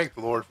 thank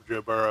the Lord for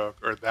Joe Burrow,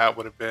 or that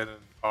would have been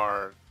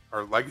our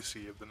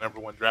legacy of the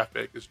 #1 draft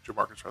pick is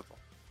Jamarcus Russell.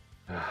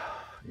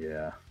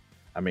 Yeah,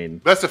 I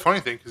mean, that's the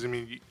funny thing because I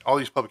mean, all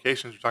these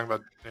publications are talking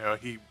about,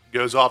 he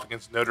goes off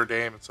against Notre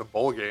Dame in some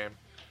bowl game,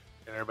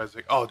 and everybody's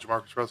like, "Oh,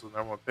 Jamarcus Russell's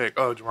 #1 pick.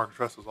 Oh, Jamarcus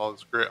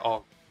Russell's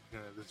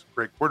this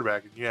great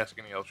quarterback." And you ask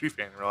any LSU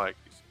fan, and they're like,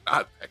 "He's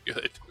not that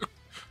good.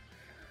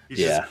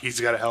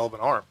 He's got a hell of an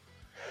arm."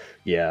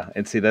 Yeah,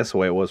 and see, that's the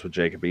way it was with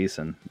Jacob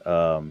Eason.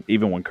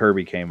 Even when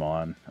Kirby came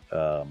on,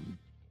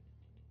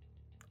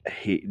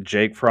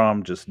 Jake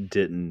Fromm just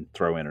didn't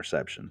throw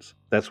interceptions.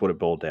 That's what it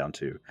boiled down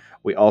to.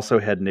 We also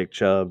had Nick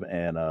Chubb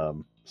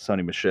and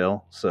Sonny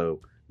Michel, so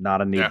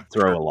not a need to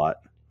throw a lot.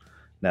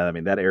 Now, I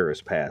mean, that era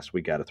is past.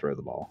 We got to throw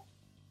the ball.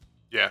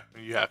 Yeah,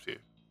 you have to.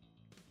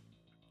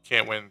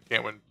 Can't win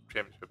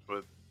championships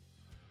with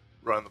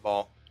running the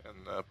ball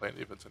and playing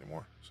defense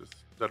anymore. It just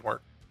doesn't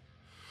work.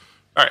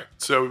 All right,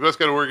 so we both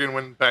got Oregon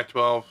win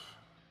Pac-12.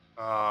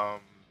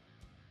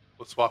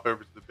 Let's swap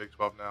over to the Big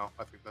 12 now.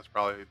 I think that's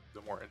probably the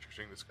more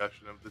interesting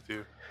discussion of the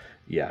two.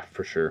 Yeah,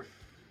 for sure.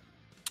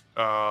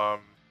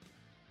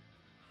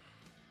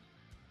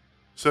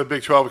 So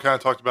Big 12 we kind of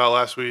talked about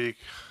last week.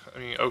 I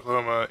mean,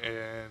 Oklahoma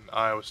and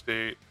Iowa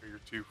State are your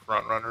two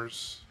front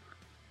runners.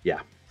 Yeah,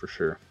 for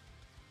sure.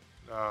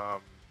 Let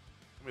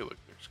me look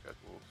at their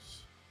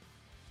schedules.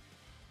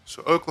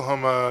 So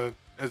Oklahoma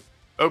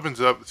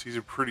opens up the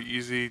season pretty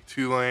easy.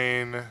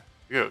 Tulane,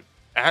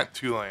 at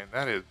Tulane.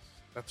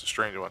 That's a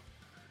strange one.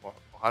 Well,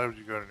 how did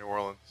you go to New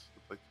Orleans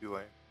to play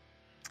Tulane?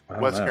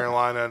 West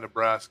Carolina,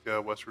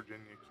 Nebraska, West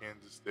Virginia,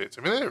 Kansas State.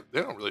 So, I mean,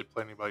 they don't really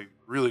play anybody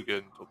really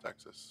good until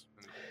Texas.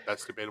 And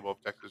that's debatable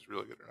if Texas is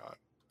really good or not.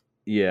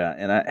 Yeah,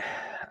 and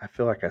I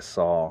feel like I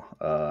saw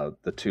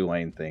the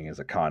Tulane thing as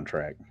a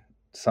contract,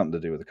 something to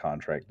do with a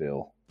contract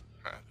deal.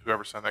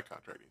 Whoever signed that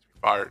contract needs to be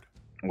fired.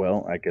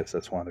 Well, I guess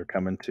that's why they're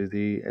coming to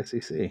the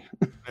SEC.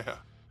 Yeah.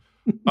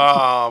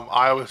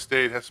 Iowa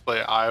State has to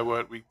play Iowa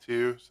at week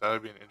 2, so that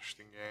would be an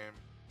interesting game.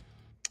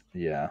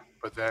 Yeah.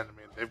 But then,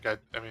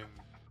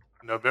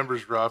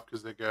 November's rough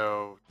because they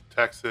go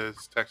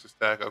Texas, Texas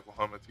Tech,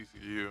 Oklahoma,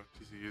 TCU.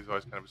 TCU is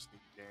always kind of a sneaky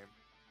game.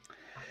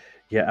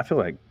 Yeah, I feel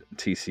like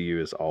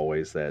TCU is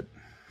always that.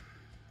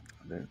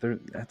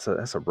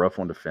 That's a rough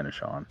one to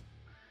finish on.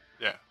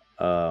 Yeah.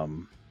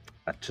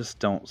 I just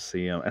don't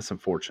see them. That's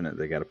unfortunate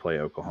they got to play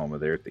Oklahoma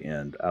there at the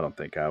end. I don't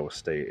think Iowa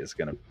State is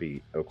going to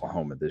beat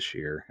Oklahoma this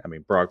year. I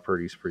mean, Brock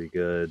Purdy's pretty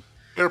good.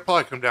 It'll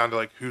probably come down to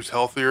like who's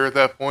healthier at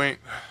that point,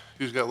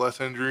 who's got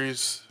less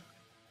injuries.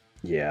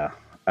 Yeah.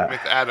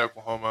 It's at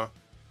Oklahoma.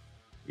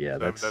 Yeah,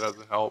 that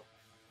doesn't help.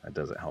 That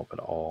doesn't help at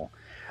all.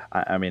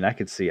 I mean, I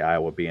could see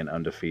Iowa being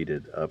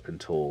undefeated up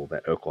until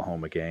that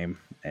Oklahoma game,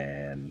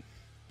 and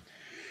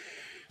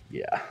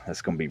yeah,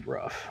 that's going to be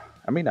rough.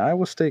 I mean,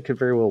 Iowa State could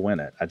very well win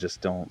it. I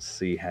just don't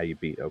see how you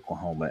beat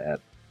Oklahoma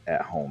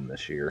at home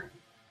this year.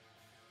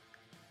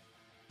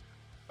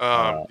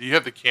 Do you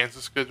have the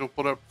Kansas schedule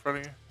pulled up in front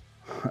of you?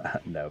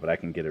 No, but I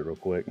can get it real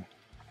quick.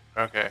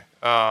 Okay.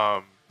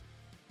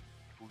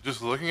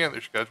 Just looking at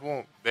their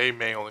schedule, they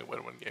may only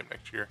win one game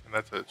next year, and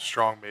that's a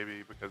strong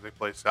maybe because they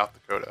play South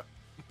Dakota.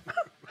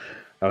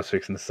 I was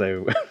fixing to say,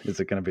 is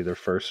it going to be their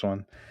first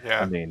one? Yeah.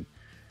 I mean,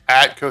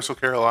 at Coastal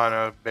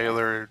Carolina,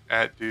 Baylor,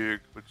 at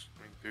Duke,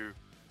 Duke.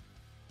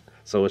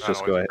 So let's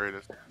just go ahead.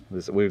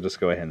 We'll just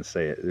go ahead and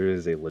say it. There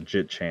is a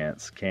legit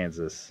chance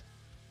Kansas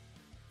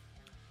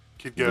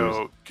could be.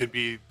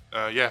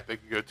 They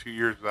could go 2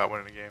 years without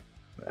winning a game.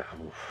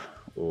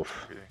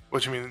 Oof.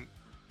 Which, I mean,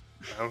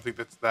 I don't think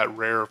that's that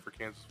rare for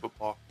Kansas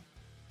football.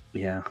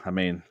 Yeah, I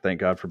mean, thank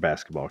God for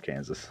basketball,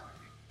 Kansas.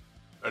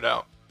 No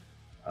doubt.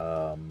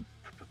 What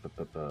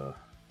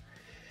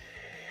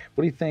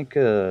do you think?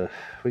 What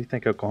do you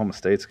think Oklahoma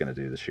State's going to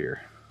do this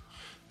year?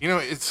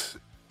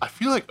 I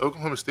feel like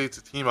Oklahoma State's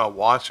a team I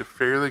watch a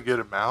fairly good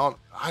amount.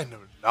 I know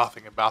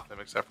nothing about them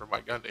except for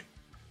Mike Gundy.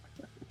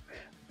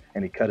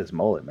 And he cut his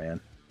mullet,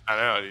 man. I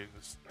know, dude.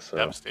 It's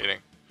devastating.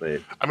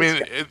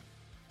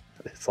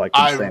 It's like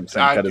I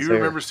do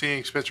remember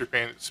seeing Spencer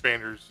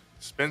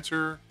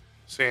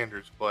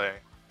Sanders play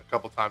a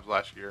couple times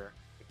last year.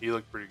 He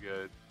looked pretty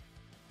good.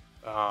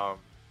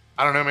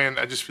 I don't know, man.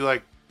 I just feel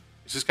like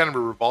it's just kind of a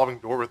revolving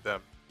door with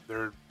them.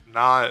 They're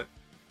not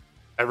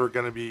ever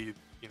going to be,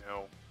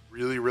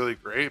 really, really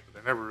great, but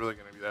they're never really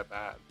going to be that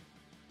bad.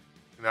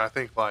 I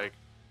think like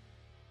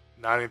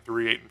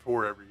 9-3,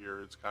 8-4 every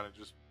year. It's kind of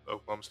just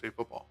Oklahoma State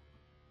football.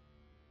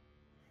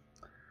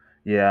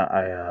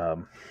 Yeah,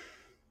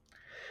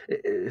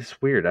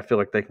 it's weird. I feel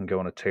like they can go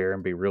on a tear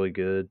and be really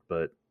good,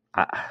 but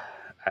I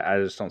I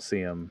just don't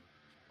see them.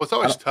 Well, it's I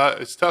always don't.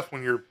 tough. It's tough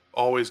when you're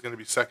always going to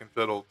be second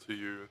fiddle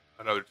to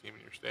another team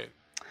in your state.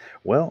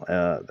 Well,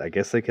 I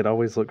guess they could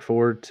always look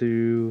forward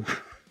to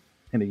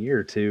in a year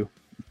or two,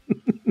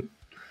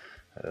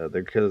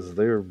 because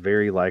they're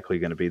very likely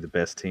going to be the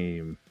best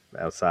team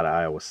outside of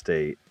Iowa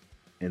State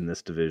in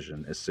this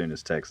division as soon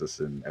as Texas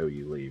and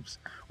OU leaves.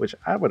 Which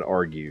I would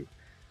argue,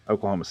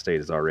 Oklahoma State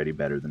is already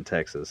better than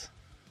Texas.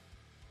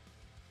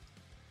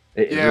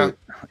 It Yeah, really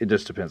it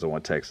just depends on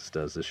what Texas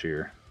does this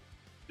year.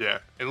 yeah.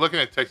 And looking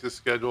at Texas'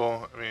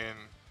 schedule, I mean,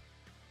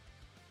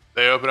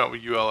 they open up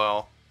with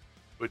ULL,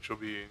 which will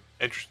be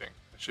interesting.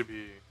 It should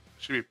be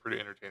a pretty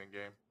entertaining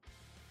game.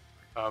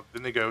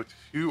 Then they go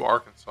to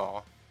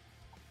Arkansas,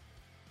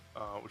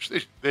 which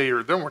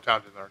they're more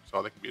talented than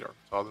Arkansas. They can beat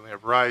Arkansas. Then they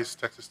have Rice,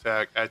 Texas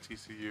Tech, at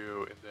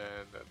TCU, and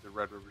then the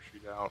Red River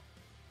Shootout.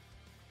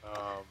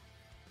 Um,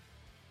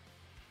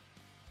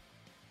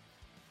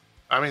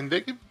 I mean,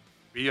 they could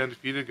be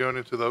undefeated going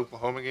into the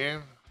Oklahoma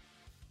game.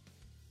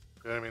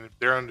 I mean, if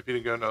they're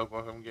undefeated going to the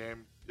Oklahoma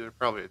game, they're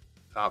probably a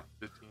top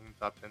 15,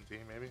 top 10 team,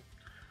 maybe.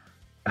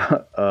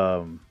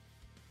 um,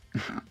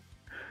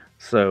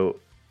 so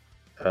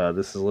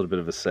this is a little bit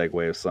of a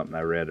segue of something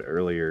I read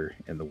earlier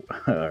in the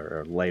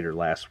or later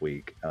last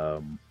week.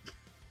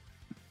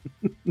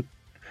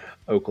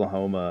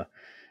 Oklahoma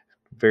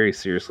very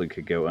seriously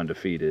could go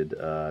undefeated.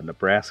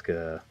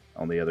 Nebraska,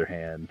 on the other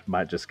hand,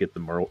 might just get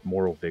the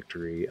moral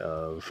victory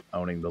of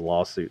owning the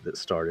lawsuit that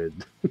started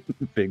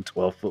Big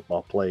 12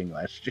 football playing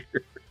last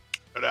year.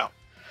 No doubt.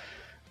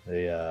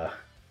 They,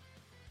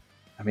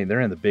 I mean,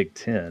 they're in the Big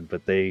Ten,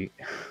 but they,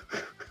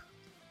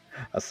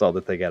 I saw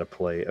that they got to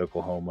play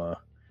Oklahoma.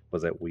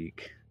 Was that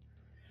week?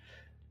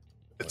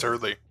 It's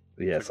early.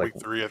 Yeah, It's like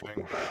week 3, I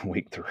think.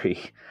 Week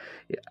 3.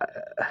 Yeah,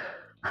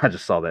 I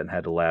just saw that and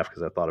had to laugh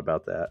because I thought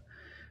about that.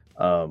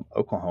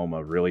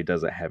 Oklahoma really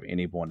doesn't have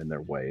anyone in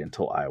their way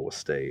until Iowa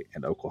State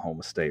and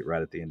Oklahoma State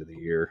right at the end of the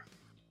year.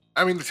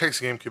 I mean, the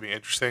Texas game could be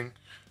interesting.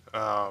 It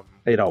I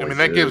always mean,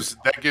 that is.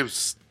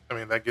 gives. I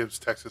mean, that gives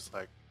Texas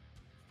like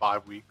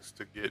 5 weeks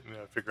to get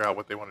figure out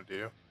what they want to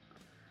do.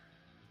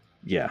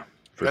 Yeah,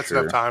 for That's sure.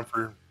 enough time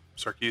for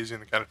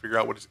Sarkisian to kind of figure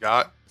out what he's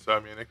got. So I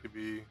mean, it could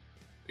be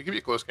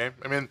a close game.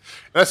 I mean, and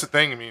that's the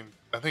thing. I mean,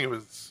 I think it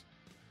was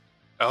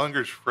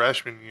Ellinger's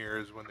freshman year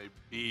is when they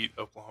beat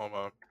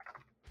Oklahoma.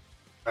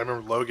 I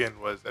remember Logan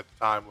was at the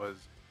time was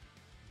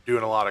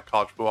doing a lot of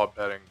college football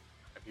betting,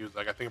 and he was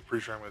like, I'm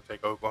pretty sure I'm going to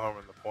take Oklahoma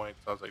in the points.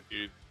 I was like,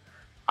 dude,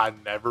 I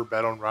never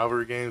bet on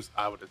rivalry games.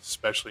 I would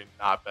especially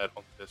not bet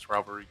on this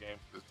rivalry game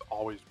because it's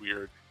always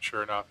weird.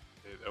 Sure enough,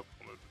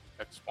 Oklahoma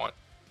Texas won.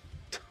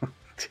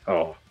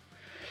 Oh,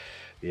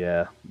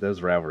 yeah,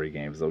 those rivalry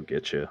games, they'll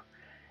get you.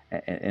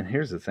 And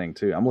here's the thing,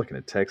 too. I'm looking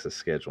at Texas'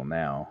 schedule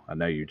now. I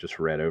know you just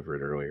read over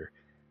it earlier.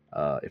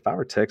 If I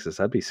were Texas,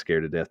 I'd be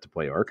scared to death to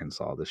play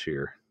Arkansas this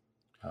year.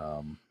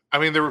 I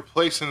mean, they're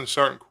replacing the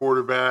starting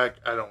quarterback.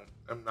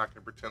 I'm not going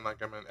to pretend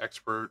like I'm an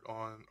expert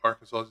on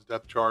Arkansas's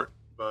depth chart,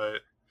 but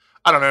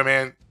I don't know,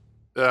 man.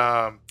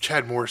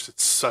 Chad Morris did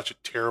such a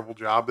terrible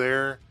job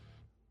there.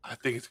 I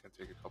think it's going to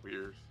take a couple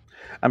years.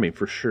 I mean,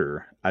 for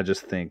sure. I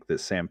just think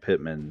that Sam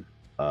Pittman,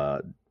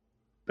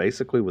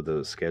 basically with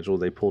the schedule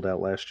they pulled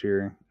out last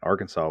year,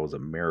 Arkansas was a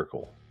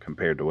miracle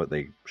compared to what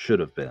they should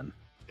have been.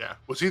 Yeah.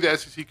 Was he the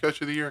SEC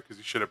Coach of the Year? Because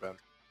he should have been.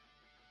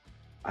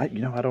 I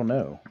don't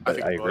know,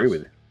 but I agree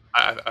with you.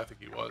 I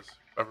think he was,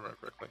 if I remember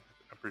correctly.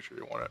 I'm pretty sure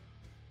he won it.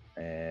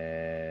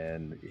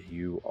 And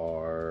you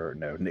are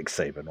Nick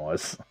Saban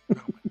was.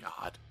 Oh my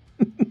god!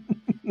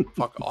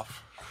 Fuck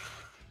off.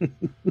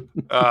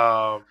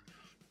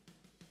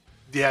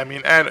 Yeah, I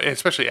mean,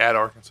 especially at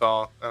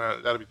Arkansas,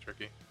 that'll be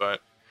tricky.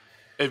 But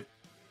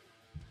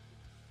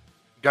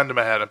gun to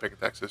my head, I'm picking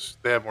Texas.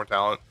 They have more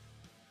talent.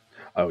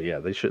 Oh yeah,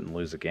 they shouldn't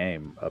lose a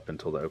game up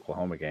until the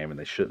Oklahoma game, and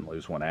they shouldn't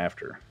lose one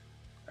after.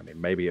 I mean,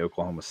 maybe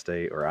Oklahoma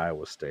State or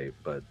Iowa State,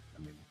 but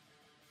I mean,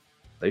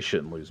 they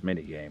shouldn't lose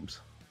many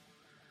games.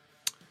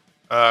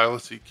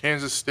 Let's see,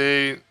 Kansas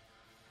State.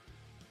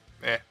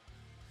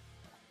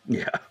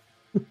 Yeah.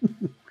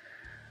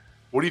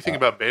 What do you think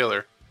about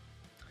Baylor?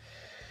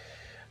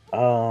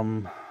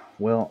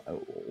 Well,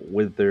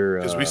 with their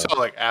Because we saw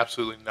like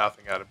absolutely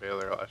nothing out of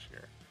Baylor last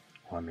year.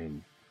 I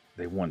mean,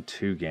 they won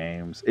 2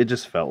 games. It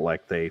just felt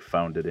like they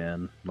phoned it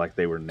in, like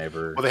they were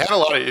never. Well, they had a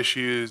lot of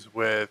issues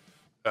with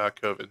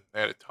COVID. They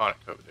had a ton of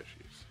COVID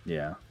issues.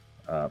 Yeah.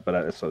 But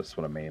that's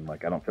what I mean.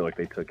 Like, I don't feel like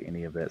they took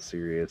any of that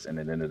serious, and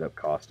it ended up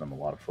costing them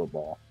a lot of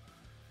football.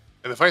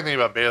 And the funny thing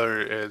about Baylor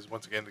is,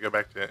 once again, to go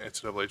back to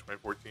NCAA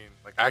 2014,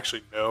 like I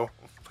actually know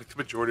like the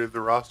majority of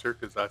the roster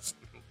because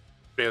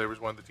Baylor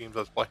was one of the teams I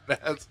was playing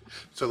as.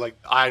 So like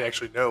I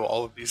actually know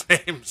all of these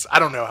names. I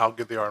don't know how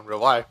good they are in real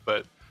life,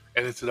 but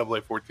in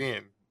NCAA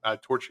 14, I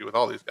torch you with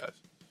all these guys.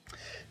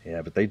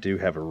 Yeah, but they do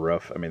have a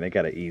rough. I mean, they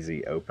got an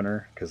easy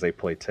opener because they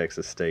play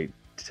Texas State,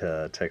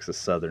 Texas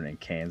Southern, and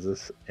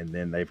Kansas, and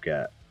then they've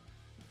got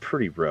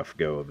pretty rough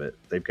go of it.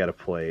 They've got to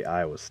play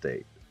Iowa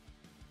State,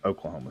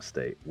 Oklahoma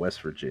State,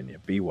 West Virginia,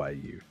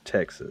 BYU,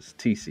 Texas,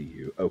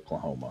 TCU,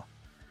 Oklahoma.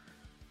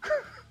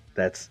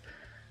 that's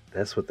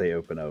that's what they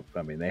open up.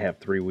 I mean, they have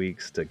 3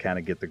 weeks to kind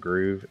of get the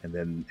groove, and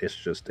then it's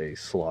just a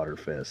slaughter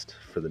fest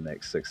for the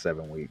next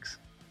 6-7 weeks.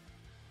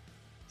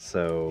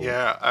 So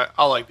Yeah,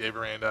 I like Dave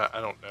Aranda.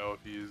 I don't know if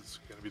he's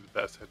going to be the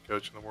best head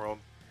coach in the world,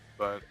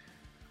 but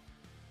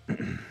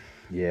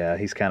yeah,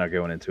 he's kind of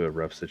going into a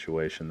rough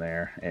situation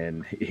there,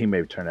 and he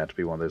may turn out to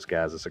be one of those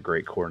guys that's a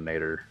great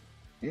coordinator.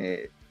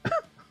 yeah,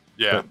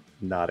 but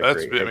not a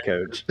great head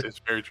coach. It's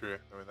very true.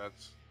 I mean,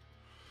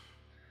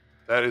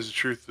 that is the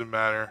truth of the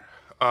matter.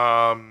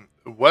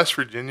 West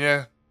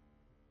Virginia,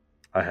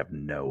 I have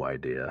no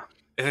idea.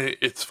 and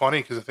it's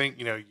funny because I think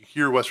you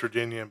hear West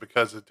Virginia, and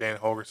because of Dan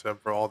Holgorsen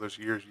for all those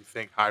years, you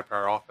think high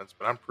power offense,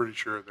 but I'm pretty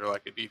sure they're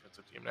like a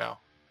defensive team now,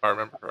 if I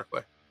remember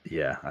correctly.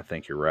 Yeah, I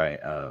think you're right.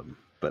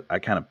 But I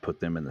kind of put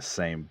them in the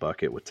same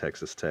bucket with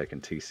Texas Tech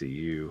and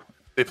TCU.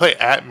 They play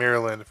at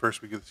Maryland the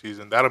first week of the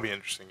season. That'll be an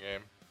interesting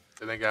game.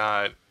 Then they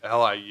got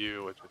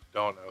LIU, which I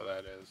don't know what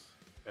that is,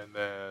 and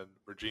then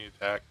Virginia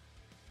Tech,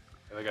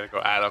 and they got to go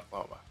at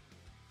Oklahoma.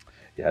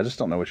 Yeah, I just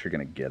don't know what you're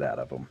going to get out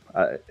of them.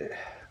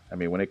 I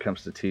mean, when it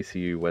comes to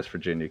TCU, West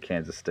Virginia,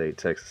 Kansas State,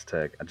 Texas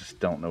Tech, I just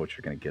don't know what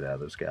you're going to get out of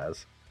those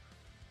guys.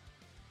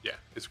 Yeah,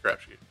 it's a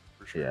crapshoot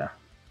for sure. Yeah.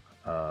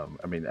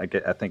 I mean,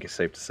 I think it's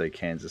safe to say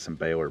Kansas and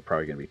Baylor are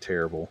probably going to be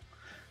terrible.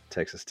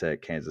 Texas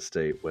Tech, Kansas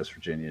State, West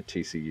Virginia,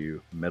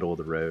 TCU, middle of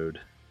the road.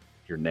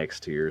 Your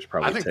next tier is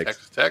probably I think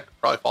Texas Tech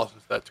probably falls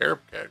into that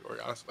terrible category,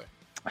 honestly.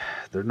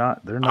 They're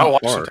not I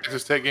watched far. the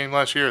Texas Tech game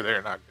last year.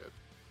 They're not good.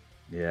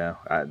 Yeah,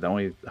 the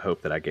only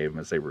hope that I gave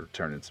them is they were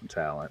returning some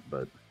talent,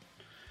 but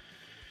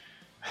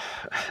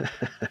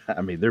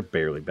I mean, they're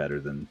barely better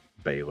than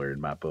Baylor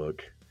in my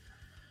book.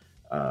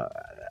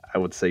 I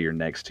would say your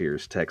next tier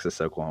is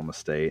Texas, Oklahoma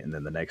State, and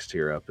then the next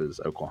tier up is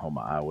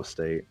Oklahoma, Iowa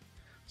State.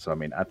 So, I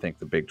mean, I think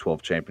the Big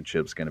 12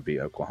 championship is going to be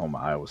Oklahoma,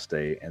 Iowa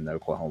State, and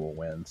Oklahoma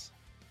wins.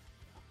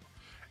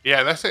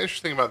 Yeah, that's the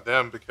interesting about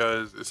them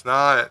because it's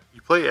not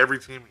you play every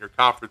team in your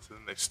conference and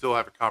they still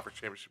have a conference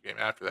championship game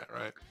after that,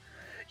 right?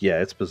 Yeah,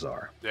 it's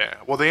bizarre. Yeah,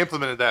 well, they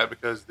implemented that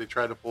because they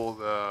tried to pull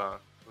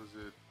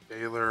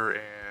Baylor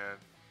and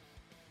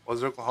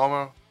was it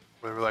Oklahoma?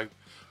 Where they were like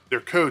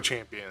they're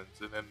co-champions,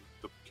 and then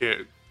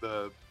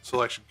the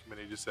selection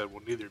committee just said,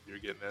 "Well, neither of you are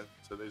getting in,"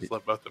 so they just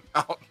let both of them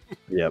out.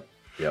 Yep.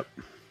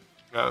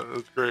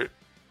 That's great.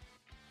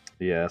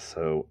 Yeah.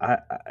 So, I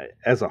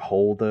as a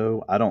whole,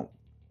 though, I don't.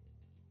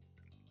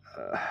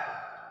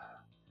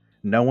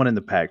 No one in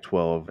the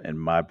Pac-12, in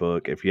my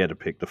book, if you had to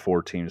pick the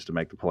 4 teams to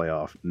make the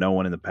playoff, no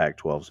one in the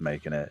Pac-12 is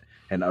making it,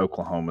 and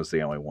Oklahoma's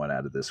the only one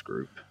out of this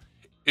group.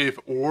 If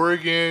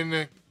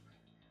Oregon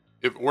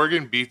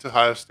beats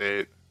Ohio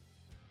State,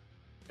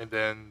 and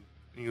then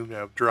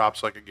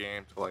drops like a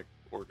game to like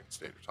Oregon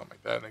State or something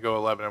like that, and they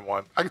go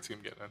 11-1, I could see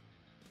them getting in,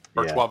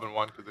 or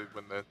 12-1 because they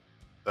win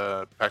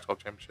the Pac-12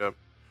 championship.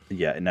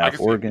 Yeah. Now,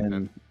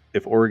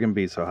 if Oregon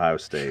beats Ohio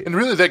State, and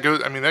really that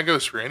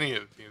goes for any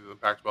of the teams in the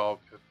Pac-12.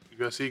 If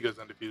USC goes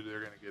undefeated,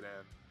 they're going to get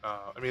in.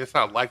 I mean, it's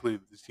not likely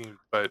that these teams,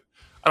 but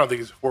I don't think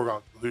it's a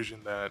foregone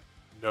conclusion that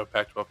no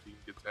Pac-12 team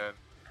gets in.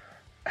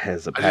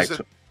 Has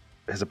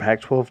a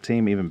Pac-12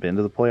 team even been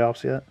to the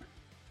playoffs yet?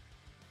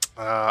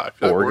 I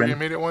feel like Oregon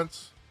made it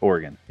once.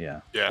 Oregon,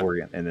 yeah. Yeah.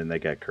 Oregon, and then they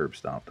got curb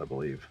stomped, I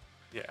believe.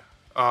 Yeah.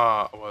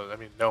 Well, I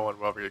mean, no one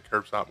will ever get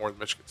curb stomped more than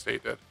Michigan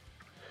State did.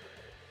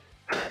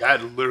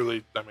 That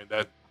literally, I mean,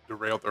 that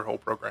derailed their whole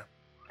program.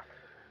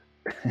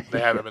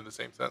 They haven't been the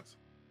same since.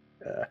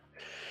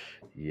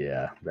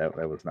 Yeah,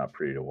 that was not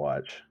pretty to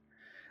watch.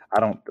 I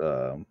don't.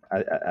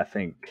 I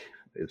think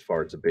as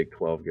far as the Big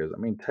 12 goes, I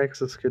mean,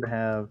 Texas could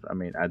have. I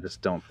mean, I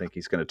just don't think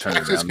he's going to turn.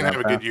 Texas can have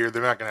a good year.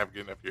 They're not going to have a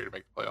good enough year to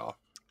make the playoff.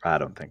 I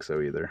don't think so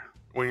either.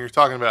 When you're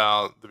talking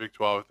about the Big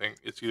 12, I think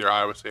it's either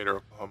Iowa State or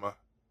Oklahoma,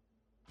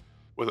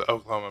 with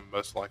Oklahoma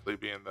most likely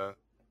being the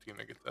team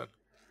that gets in.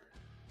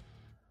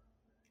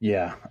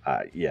 Yeah,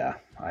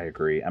 I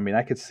agree. I mean,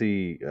 I could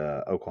see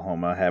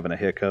Oklahoma having a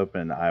hiccup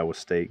and Iowa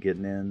State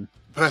getting in.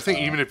 But I think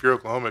even if you're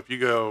Oklahoma, if you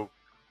go,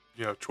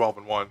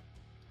 12-1,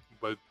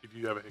 but if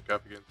you have a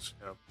hiccup against,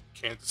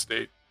 Kansas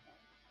State,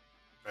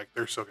 like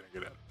they're still going to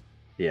get in.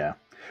 Yeah,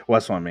 well,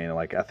 that's what I mean.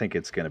 Like, I think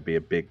it's going to be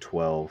a Big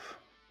 12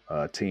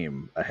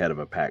 team ahead of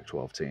a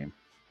Pac-12 team.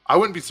 I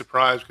wouldn't be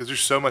surprised because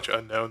there's so much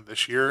unknown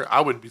this year.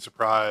 I wouldn't be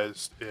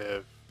surprised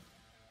if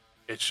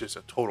it's just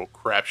a total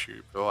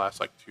crapshoot for the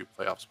last 2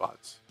 playoff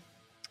spots.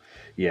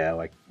 Yeah,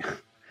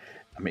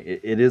 I mean,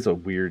 it is a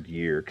weird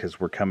year because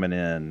we're coming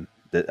in.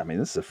 I mean,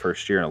 this is the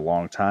first year in a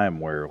long time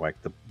where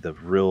the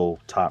real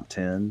top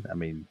 10. I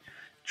mean,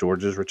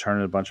 Georgia's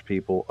returning a bunch of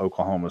people,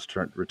 Oklahoma's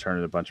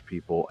returning a bunch of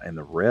people, and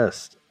the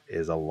rest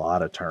is a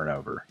lot of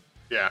turnover.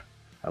 Yeah,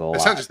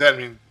 it's not just that. I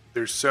mean,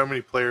 there's so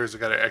many players that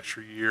got an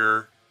extra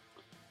year,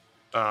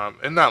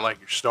 and not like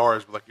your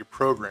stars, but like your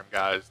program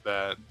guys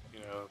that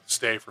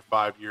stay for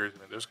 5 years. I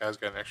mean, those guys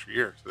got an extra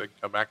year, so they can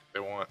come back if they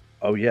want.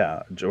 Oh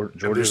yeah, And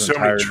Georgia's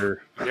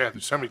entire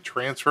there's so many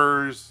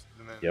transfers,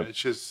 and then Yep. it's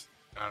just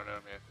I don't know,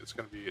 man.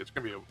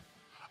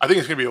 I think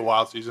it's gonna be a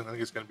wild season. I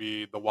think it's gonna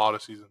be the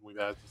wildest season we've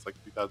had since like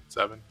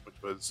 2007, which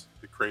was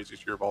the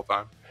craziest year of all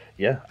time.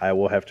 Yeah, I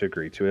will have to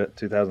agree to it.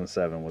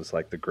 2007 was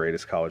like the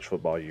greatest college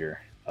football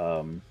year.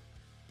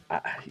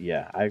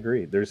 Yeah, I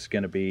agree. It's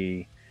going to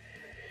be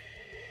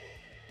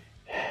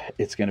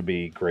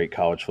great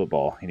college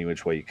football any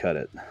which way you cut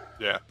it.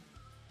 Yeah,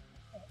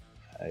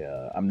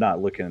 I'm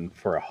not looking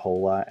for a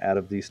whole lot out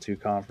of these two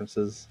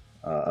conferences,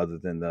 other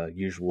than the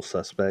usual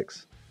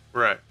suspects.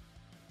 right.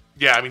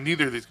 Yeah, I mean,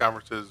 neither of these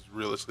conferences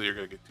realistically are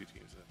gonna get two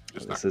teams in.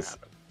 It's just not gonna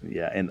happen.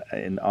 Yeah,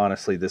 and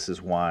honestly, this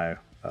is why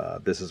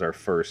this is our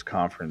first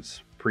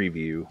conference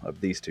preview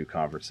of these two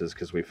conferences,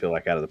 because we feel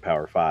like out of the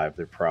Power Five,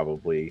 they're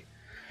probably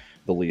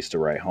the least to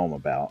write home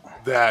about.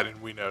 That,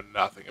 and we know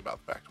nothing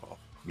about the Pac-12.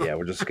 Yeah,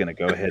 we're just going to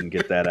go ahead and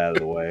get that out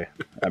of the way.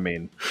 I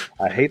mean,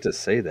 I hate to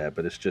say that,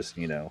 but it's just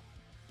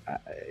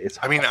it's.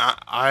 I mean,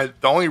 the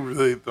only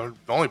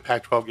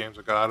Pac-12 games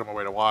I got out of my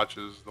way to watch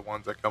is the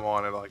ones that come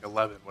on at like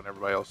 11 when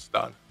everybody else is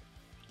done.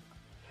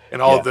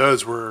 And all of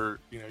those were,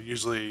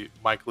 usually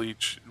Mike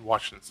Leach and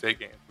Washington State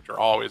games, which are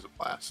always a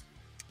blast.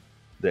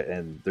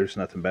 And there's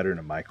nothing better than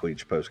a Mike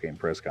Leach post-game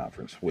press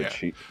conference,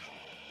 which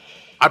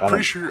I'm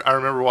pretty sure I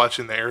remember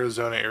watching the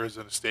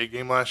Arizona State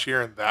game last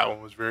year, and that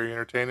one was very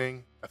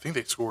entertaining. I think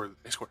they scored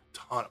a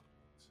ton of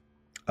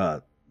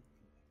points.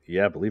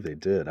 Yeah, I believe they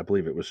did. I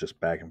believe it was just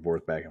back and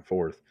forth, back and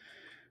forth.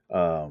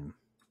 The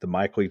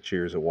Mike Leach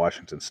years at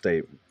Washington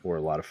State were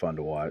a lot of fun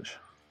to watch.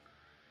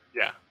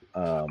 Yeah.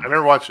 I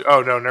remember watching.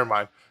 Oh, no, never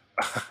mind.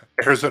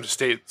 Arizona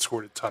State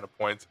scored a ton of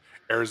points.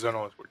 Arizona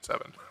only scored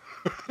 7.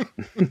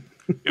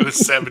 It was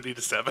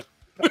 70-7.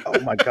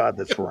 Oh, my God,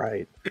 that's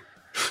right.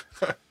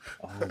 Oh,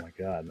 my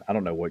God. I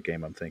don't know what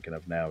game I'm thinking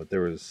of now, but there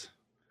was,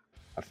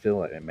 I feel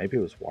like maybe it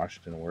was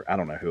Washington or I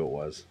don't know who it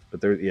was. But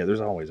there's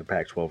always a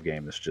Pac-12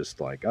 game that's just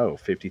like,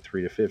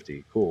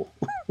 53-50. Cool.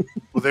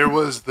 Well, there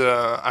was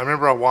I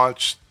remember I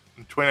watched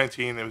in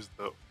 2019, it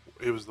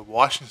was the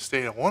Washington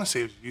State, I want to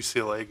say it was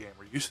UCLA game,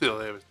 where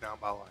UCLA was down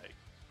by like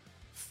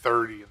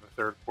 30 in the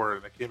third quarter,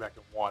 and they came back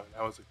and won, and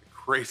that was like the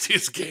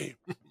craziest game.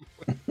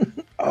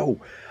 Oh,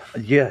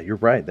 yeah, you're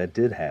right. That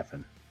did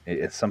happen.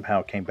 It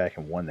somehow came back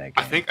and won that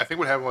game. I think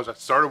what happened was I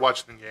started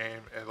watching the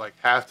game, and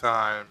like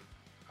halftime,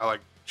 I like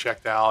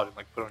checked out and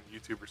like put on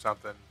YouTube or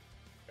something,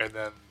 and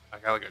then I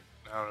got like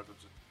I don't know if it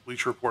was a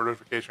Bleacher Report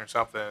notification or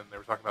something. They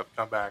were talking about the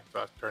comeback, so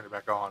I turned it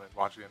back on and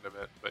watched the end of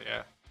it. But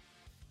yeah.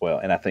 Well,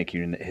 and I think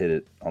you hit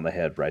it on the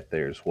head right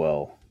there as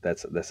well.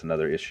 That's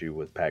another issue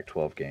with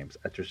Pac-12 games.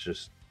 There's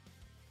just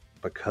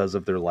because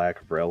of their lack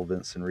of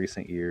relevance in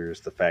recent years,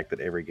 the fact that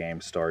every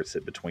game starts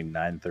at between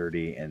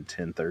 9:30 and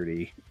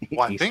 10:30.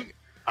 Well,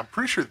 I'm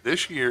pretty sure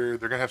this year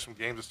they're gonna have some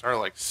games that start at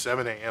like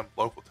 7 a.m.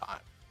 local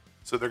time,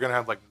 so they're gonna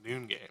have like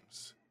noon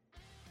games.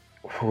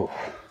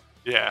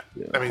 Yeah.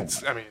 I mean,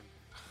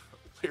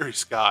 Larry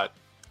Scott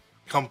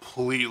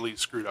completely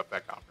screwed up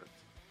that conference.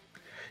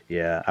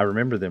 Yeah, I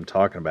remember them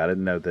talking about it. I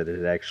didn't know that it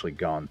had actually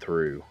gone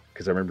through,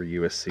 because I remember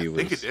USC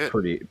was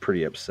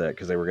pretty upset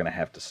because they were going to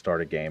have to start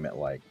a game at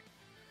like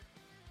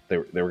they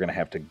were going to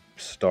have to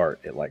start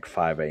at like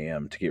 5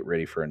 a.m. to get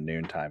ready for a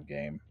noontime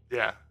game.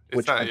 Yeah,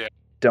 I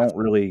don't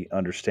really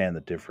understand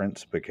the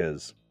difference,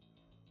 because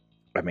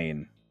I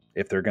mean,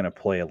 if they're going to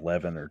play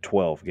 11 or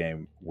 12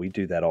 game, we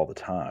do that all the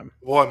time.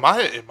 Well, in my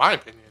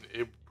opinion, it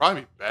would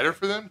probably be better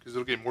for them because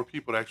it'll get more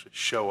people to actually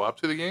show up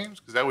to the games,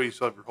 because that way you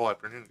still have your whole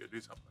afternoon to go do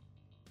something.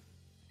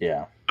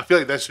 Yeah. I feel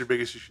like that's your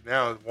biggest issue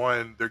now. Is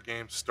one,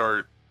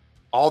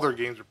 all their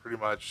games are pretty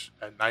much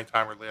at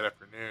nighttime or late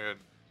afternoon,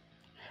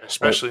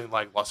 especially in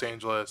like Los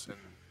Angeles and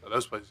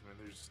those places.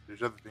 I mean,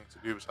 there's other things to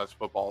do besides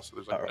football, so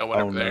there's like no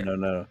one over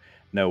there.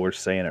 No, we're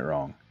saying it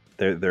wrong.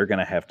 They're going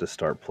to have to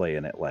start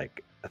playing at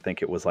like, I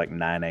think it was like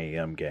 9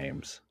 a.m.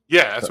 games.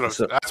 Yeah, that's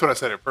what I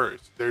said at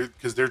first.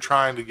 They're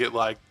trying to get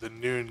like the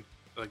noon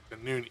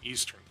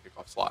Eastern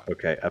kickoff slot.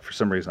 Okay, for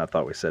some reason I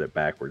thought we said it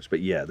backwards,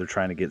 but yeah, they're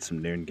trying to get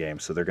some noon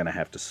games, so they're going to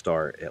have to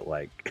start at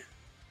like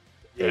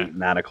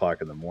 9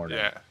 o'clock in the morning.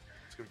 Yeah.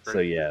 So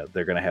yeah,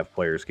 they're going to have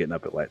players getting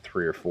up at like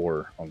 3 or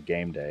 4 on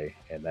game day,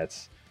 and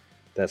that's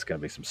going to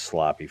be some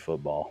sloppy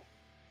football.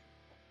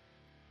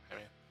 I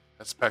mean,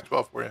 that's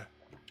Pac-12 for you.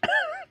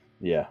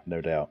 Yeah, no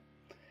doubt.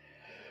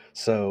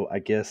 So I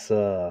guess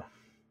we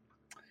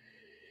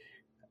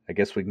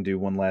can do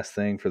one last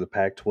thing for the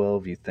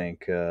Pac-12. You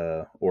think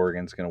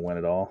Oregon's going to win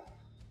it all?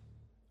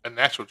 A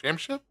national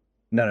championship?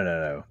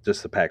 No.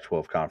 Just the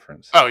Pac-12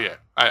 conference. Oh yeah,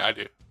 I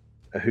do.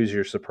 Who's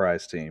your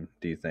surprise team,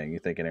 do you think? You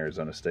think in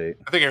Arizona State?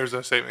 I think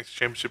Arizona State makes a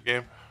championship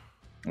game.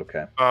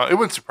 Okay. It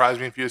wouldn't surprise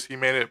me if USC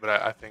made it, but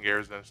I think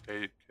Arizona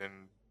State I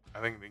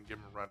think they can give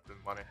them a run for the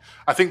money.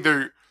 I think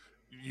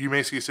you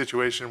may see a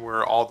situation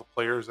where all the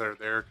players that are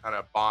there kind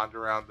of bond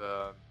around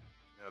the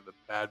of the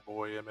bad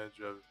boy image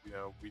of,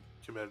 we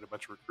committed a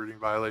bunch of recruiting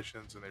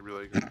violations and they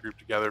really got grouped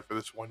together for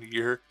this 1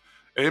 year.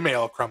 And it may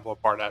all crumble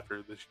apart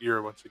after this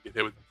year once they get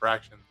hit with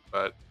infractions,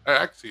 but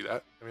I can see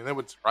that. I mean, that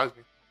wouldn't surprise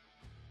me.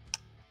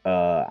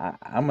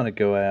 I'm going to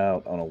go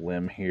out on a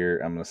limb here.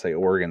 I'm going to say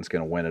Oregon's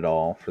going to win it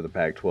all for the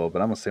Pac-12,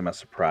 but I'm going to say my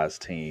surprise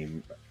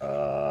team.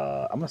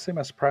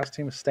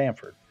 Is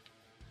Stanford.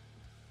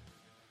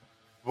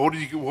 What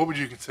would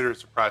you consider a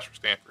surprise for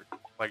Stanford?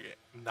 Like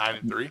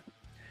 9-3?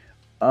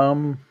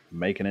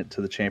 Making it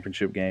to the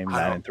championship game,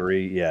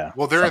 9-3. Yeah.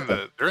 Well, they're in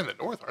the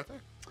North, aren't they?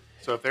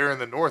 So if they're in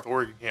the North,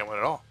 Oregon can't win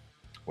at all.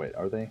 Wait,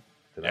 are they?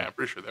 I'm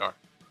pretty sure they are.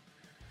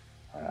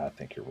 I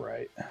think you're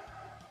right.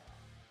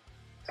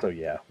 So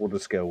yeah, we'll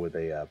just go with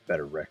a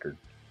better record.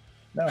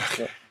 No.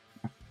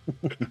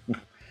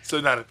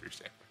 So 9-3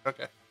 Stanford.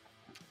 Okay.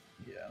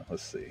 Yeah,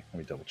 let's see. Let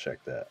me double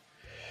check that.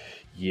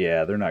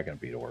 Yeah, they're not going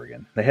to beat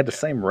Oregon. They had the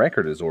same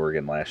record as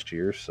Oregon last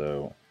year,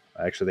 so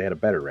actually they had a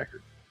better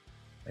record.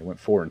 They went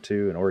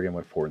 4-2, and Oregon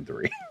went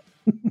 4-3.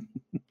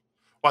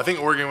 Well, I think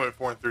Oregon went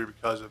 4-3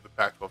 because of the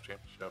Pac-12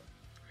 championship.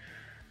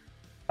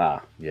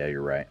 Yeah,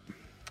 you're right.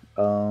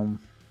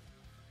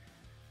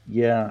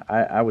 Yeah,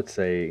 I would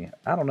say,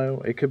 I don't know.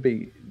 It could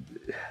be,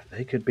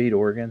 they could beat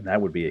Oregon.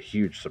 That would be a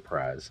huge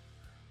surprise.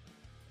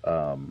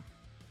 I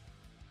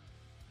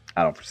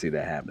don't foresee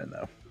that happening,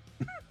 though.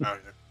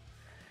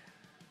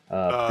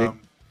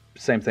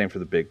 Same thing for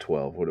the Big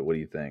 12. What do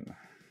you think? I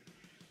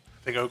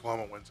think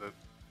Oklahoma wins it.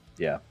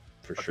 Yeah,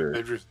 for sure.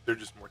 They're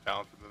just more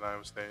talented than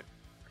Iowa State.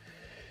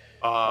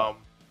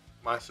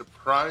 My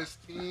surprise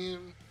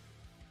team,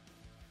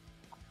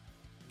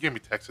 give me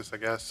Texas, I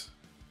guess.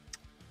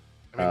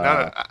 I mean,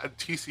 not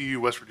TCU,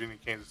 West Virginia,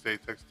 Kansas State,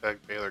 Texas Tech,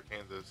 Baylor,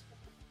 Kansas.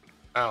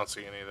 I don't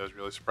see any of those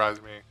really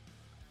surprising me.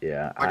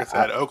 Yeah, like I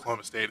said,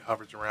 Oklahoma State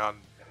hovers around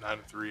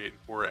 9-3,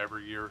 8-4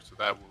 every year, so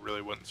that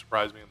really wouldn't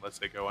surprise me unless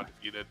they go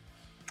undefeated.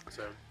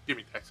 So give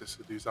me Texas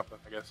to do something,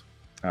 I guess.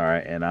 All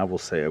right, and I will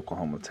say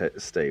Oklahoma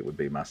State would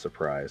be my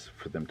surprise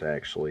for them to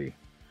actually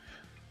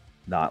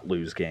not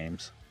lose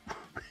games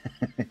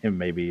and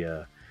maybe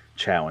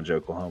challenge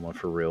Oklahoma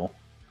for real.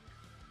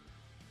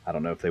 I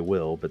don't know if they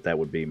will, but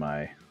that'd be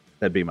my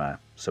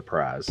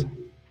surprise.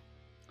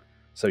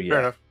 So yeah, fair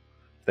enough.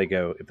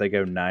 If they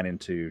go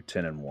 9-2,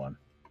 10-1,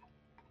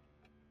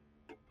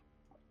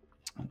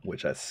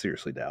 which I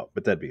seriously doubt,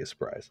 but that'd be a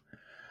surprise.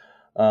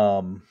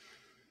 You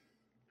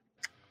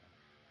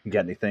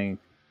got anything?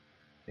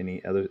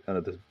 Any other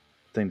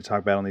thing to talk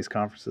about on these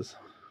conferences?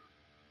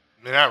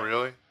 I mean, not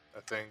really.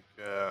 I think,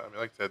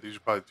 like I said, these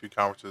are probably two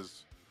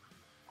conferences.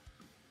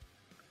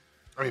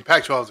 I mean,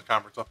 Pac-12 is a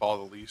conference up all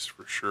the least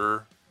for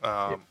sure.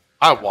 I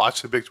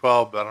watch the Big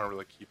 12, but I don't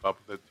really keep up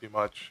with it too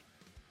much.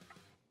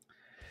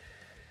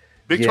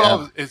 Big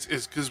 12 is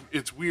because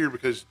it's weird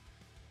because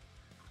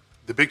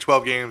the Big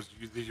 12 games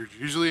they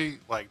usually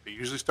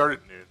start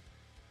at noon.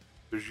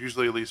 There's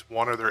usually at least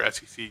one other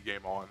SEC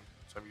game on.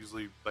 So I'm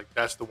usually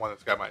that's the one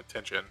that's got my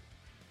attention,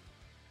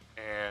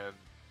 and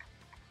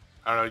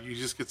I don't know. You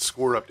just get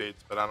score updates,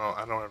 but I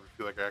don't ever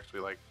feel like I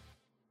actually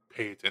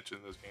pay attention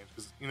to those games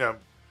because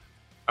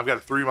I've got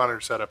a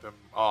 3-monitor setup in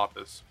my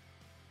office,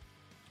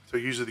 so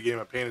usually the game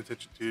I'm paying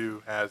attention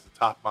to has the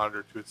top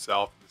monitor to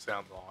itself and the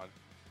sound's on,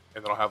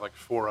 and then I'll have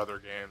 4 other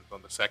games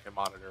on the second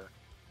monitor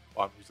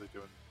while I'm usually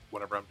doing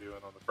whatever I'm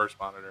doing on the first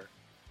monitor.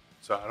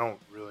 So I don't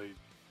really.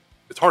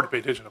 It's hard to pay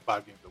attention to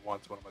 5 games at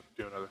once when I'm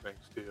doing other things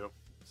too.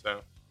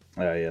 So.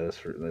 Yeah, that's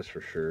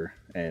for sure.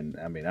 And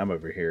I mean, I'm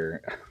over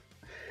here.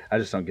 I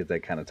just don't get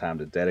that kind of time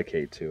to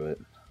dedicate to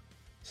it.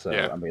 So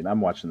yeah. I mean,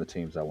 I'm watching the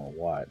teams I want to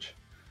watch.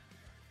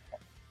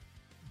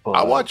 But,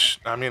 I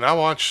watch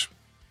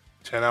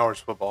 10 hours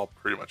football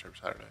pretty much every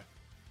Saturday.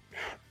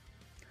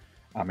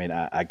 I mean,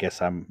 I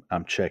guess I'm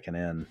checking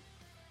in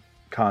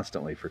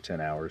constantly for 10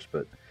 hours,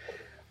 but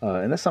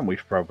and that's something we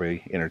should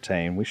probably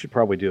entertain. We should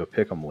probably do a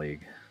pick'em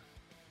league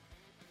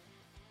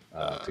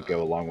to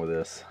go along with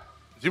this.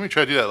 Didn't we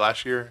try to do that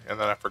last year, and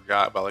then I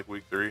forgot about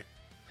week 3?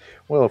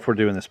 Well, if we're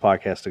doing this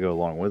podcast to go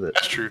along with it,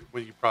 that's true.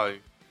 We could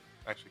probably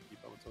actually keep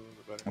up with something a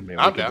bit better. I mean,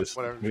 I'm down.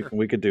 Whatever.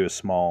 We could do a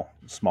small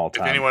time.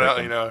 If anyone else,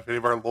 if any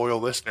of our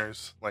loyal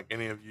listeners,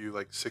 any of you,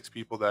 6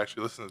 people that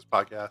actually listen to this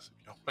podcast,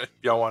 if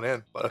y'all want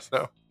in, let us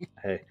know.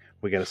 Hey,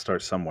 we got to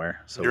start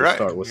somewhere, so we'll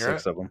start with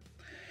 6 of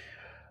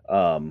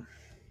them.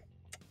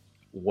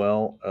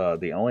 Well,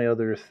 the only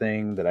other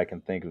thing that I can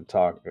think of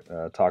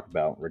talk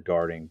about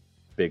regarding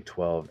Big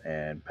 12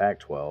 and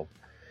Pac-12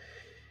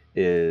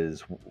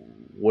 is,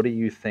 what do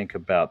you think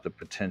about the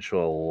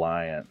potential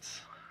alliance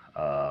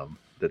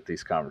that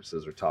these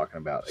conferences are talking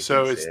about?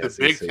 So it's the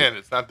Big 10,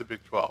 it's not the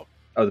Big 12.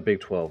 Oh, the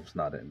Big 12 is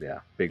not in, yeah.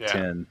 Big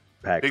 10,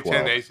 Pac-12. Big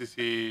 10,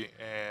 ACC,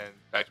 and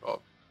Pac-12.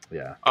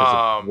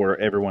 Yeah, where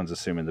everyone's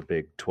assuming the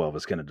Big 12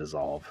 is going to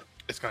dissolve.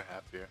 It's going to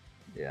have to.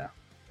 Yeah.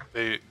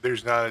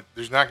 There's not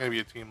going to be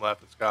a team left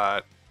that's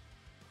got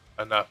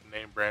enough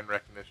name brand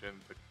recognition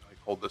to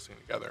hold this thing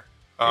together.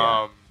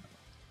 Yeah.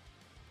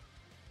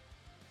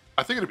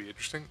 I think it'll be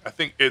interesting. I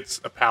think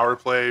it's a power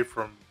play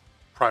from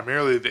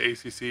primarily the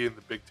ACC and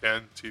the Big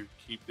 10 to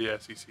keep the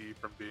SEC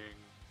from being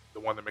the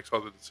one that makes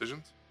all the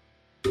decisions.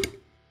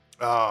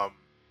 Um,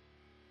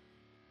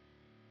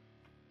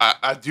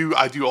 I do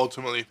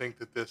ultimately think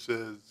that this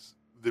is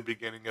the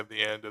beginning of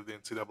the end of the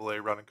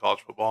NCAA running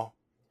college football.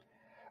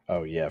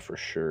 Oh yeah, for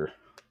sure,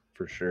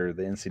 for sure.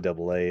 The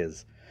NCAA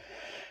is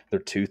they're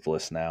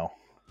toothless now.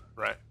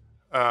 Right.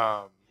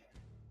 Um,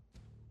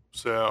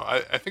 so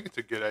I think it's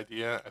a good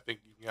idea. I think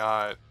you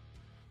got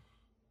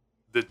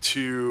the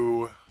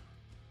two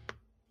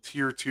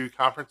tier 2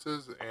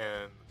 conferences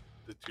and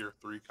the tier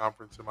 3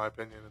 conference, in my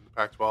opinion, in the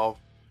Pac-12.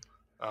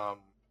 Um,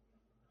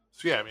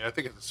 so yeah, I mean, I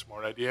think it's a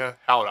smart idea.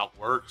 How it all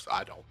works,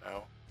 I don't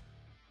know.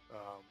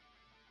 Um,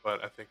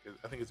 but I think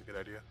it's a good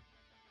idea.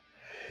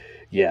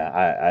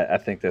 Yeah, I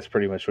think that's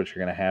pretty much what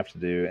you're going to have to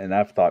do. And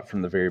I've thought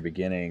from the very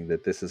beginning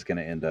that this is going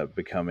to end up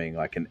becoming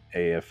like an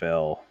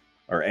AFL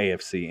or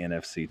AFC,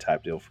 NFC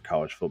type deal for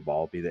college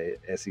football, be the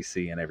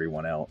SEC and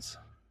everyone else.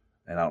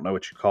 And I don't know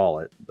what you call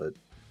it, but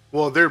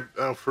Well, they're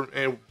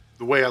the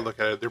way I look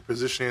at it, they're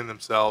positioning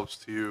themselves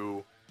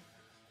to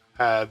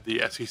have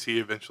the SEC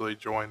eventually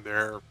join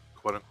their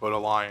quote unquote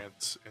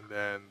alliance, and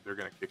then they're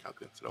going to kick out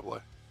the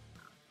NCAA.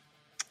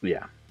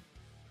 yeah,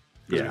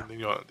 Yeah.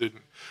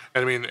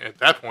 I mean, at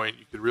that point,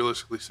 you could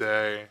realistically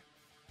say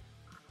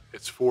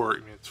it's four. I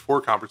mean, it's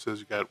four conferences.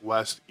 You got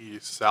West,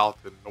 East,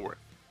 South, and North.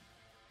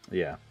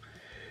 yeah.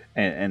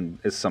 And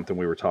it's something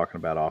we were talking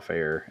about off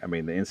air. I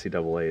mean, the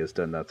NCAA has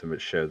done nothing but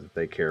show that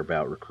they care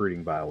about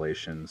recruiting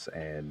violations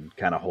and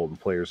kind of holding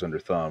players under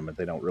thumb, and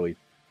they don't really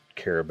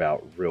care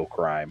about real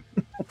crime.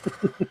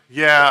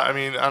 Yeah, I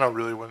mean, I don't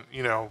really want.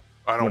 I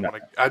don't want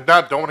to.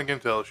 Don't want to get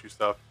into LSU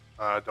stuff.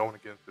 I don't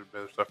want to get into the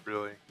other stuff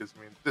really, because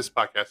I mean, this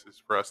podcast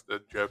is for us to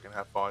joke and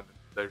have fun.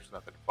 There's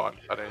nothing fun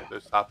about any of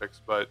those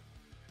topics, but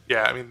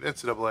yeah, I mean, the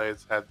NCAA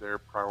has had their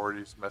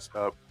priorities messed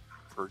up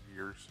for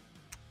years.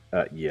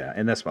 Yeah,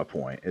 and that's my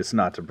point. It's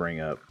not to bring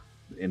up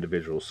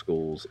individual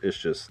schools. It's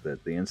just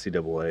that the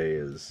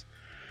NCAA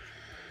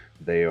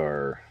they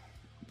are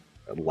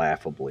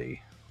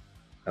laughably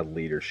a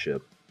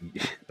leadership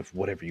of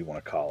whatever you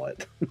want to call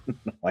it,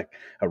 like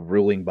a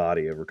ruling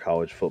body over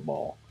college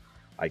football,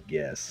 I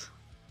guess.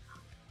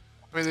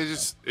 I mean, they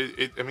just.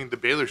 I mean, the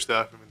Baylor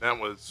stuff. I mean,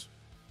 that was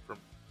from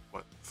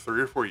what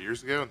 3 or 4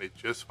 years ago, and they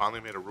just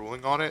finally made a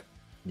ruling on it.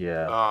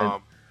 Yeah.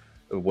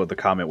 What the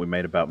comment we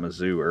made about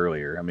Mizzou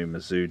earlier. I mean,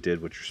 Mizzou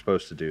did what you're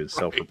supposed to do. It's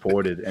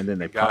self-reported, and then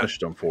they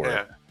punished them for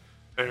it.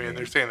 I mean,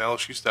 they're saying the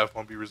LSU stuff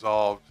won't be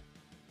resolved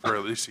for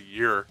at least a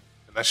year,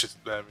 and that's just.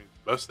 I mean,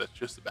 most of that's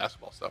just the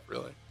basketball stuff,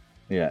 really.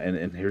 Yeah,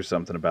 and here's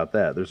something about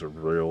that. There's a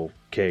real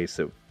case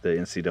that the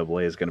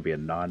NCAA is going to be a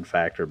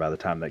non-factor by the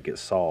time that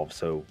gets solved.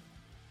 So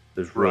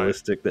there's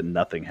realistic that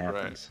nothing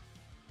happens.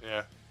 Right.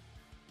 Yeah.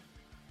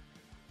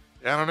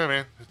 Yeah, I don't know,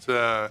 man.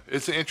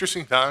 It's an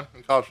interesting time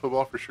in college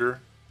football for sure.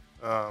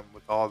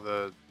 With all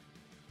the,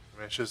 I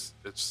mean,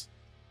 it's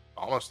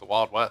almost the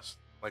Wild West,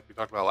 like we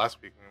talked about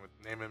last week, I mean, with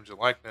name, image, and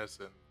likeness,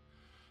 and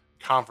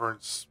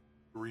conference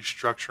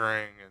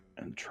restructuring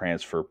and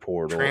transfer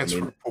portal.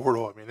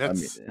 I mean,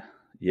 that's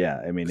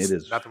yeah. I mean, it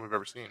is nothing we've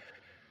ever seen.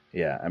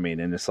 Yeah, I mean,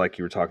 and it's like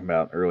you were talking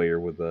about earlier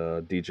with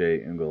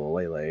DJ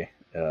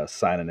Uiagalelei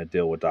signing a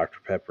deal with Dr.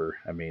 Pepper.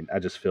 I mean, I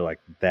just feel like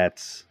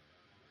that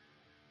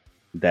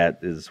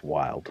is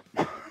wild.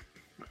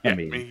 I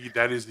mean,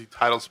 that is the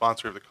title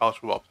sponsor of the college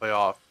football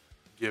playoff,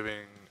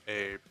 giving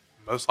a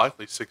most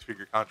likely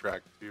 6-figure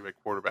contract to a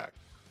quarterback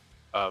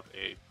of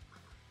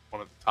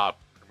one of the top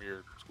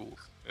premier schools.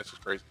 It's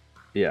just crazy.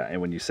 Yeah, and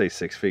when you say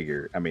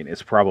 6-figure, I mean,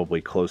 it's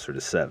probably closer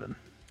to 7.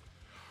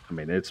 I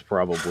mean, it's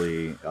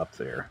probably up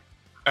there.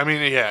 I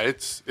mean, yeah,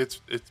 it's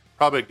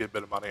probably a good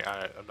bit of money.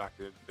 I'm not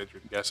going to venture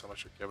to guess how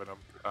much they're giving them.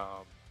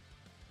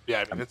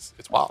 Yeah, I mean,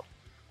 it's wild.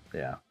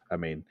 Yeah, I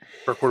mean,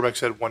 for a quarterback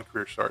said one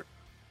career start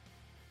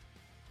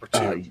or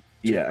two.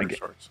 Two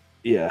starts.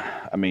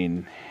 Yeah, I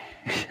mean,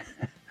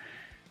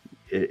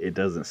 it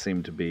doesn't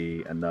seem to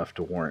be enough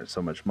to warrant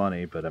so much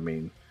money. But I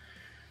mean,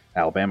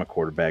 Alabama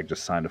quarterback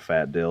just signed a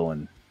fat deal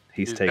and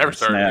he's taking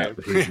snap.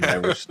 He's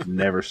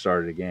never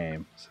started a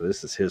game. So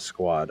this is his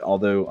squad.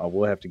 Although I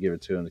will have to give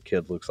it to him. The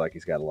kid looks like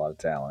he's got a lot of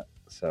talent.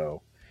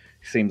 So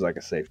he seems like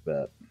a safe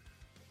bet.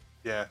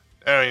 Yeah.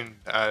 I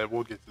mean,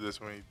 we'll get to this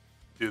when we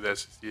do the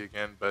SEC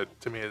again. But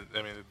to me,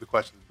 I mean, the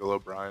question is Bill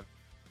O'Brien.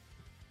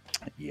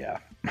 Yeah.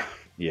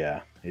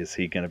 Yeah. Is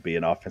he going to be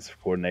an offensive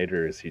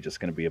coordinator or is he just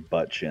going to be a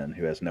butt chin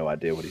who has no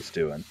idea what he's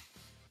doing?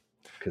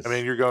 I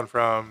mean, you're going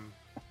from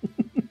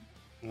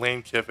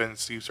Lane Kiffin,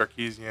 Steve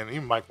Sarkisian,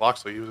 even Mike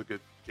Locksley. He was a good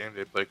game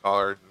day play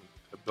caller.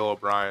 And Bill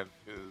O'Brien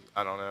is,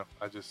 I don't know.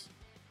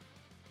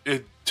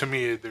 To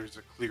me, there's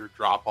a clear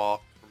drop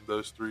off from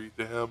those three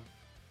to him.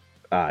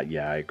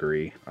 Yeah, I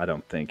agree. I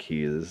don't think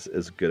he is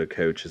as good a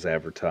coach as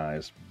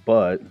advertised,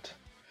 but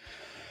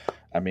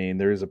I mean,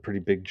 there is a pretty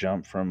big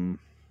jump from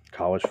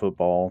college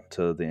football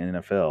to the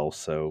NFL.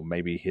 So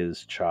maybe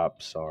his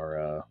chops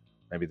are,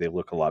 maybe they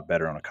look a lot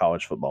better on a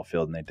college football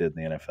field than they did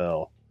in the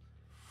NFL.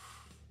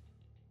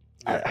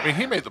 Yeah, I mean,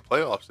 he made the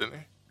playoffs, didn't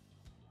he?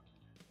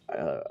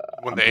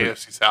 When the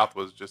AFC South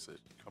was just a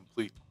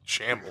complete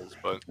shambles,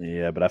 but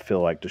yeah, but I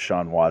feel like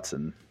Deshaun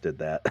Watson did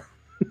that.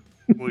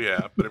 Well,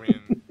 yeah, but I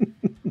mean,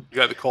 you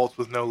got the Colts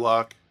with no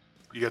luck.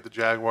 You got the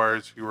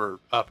Jaguars who were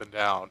up and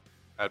down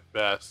at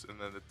best, and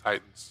then the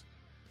Titans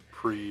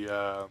pre.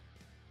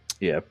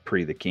 Yeah,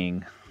 pre the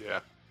King. Yeah.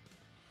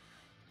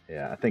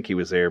 Yeah, I think he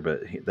was there,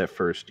 but that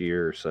first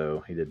year or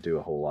so, he didn't do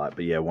a whole lot.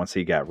 But yeah, once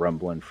he got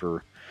rumbling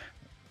for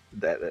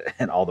that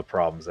and all the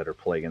problems that are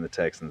plaguing the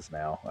Texans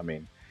now, I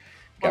mean,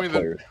 I got mean,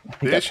 players,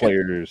 the got issue.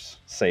 players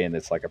saying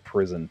it's like a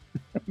prison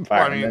Well,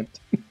 I environment.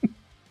 mean,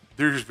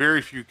 there's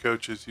very few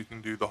coaches who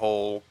can do the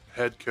whole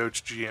head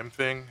coach GM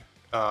thing.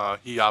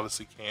 He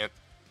obviously can't.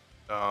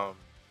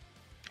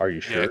 Are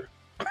you sure?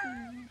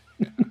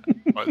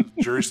 But the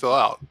jury's still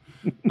out.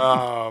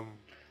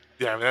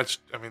 Yeah,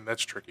 I mean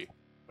that's tricky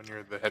when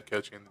you're the head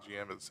coach and the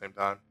GM at the same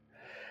time.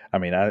 I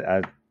mean,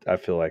 I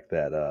feel like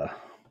that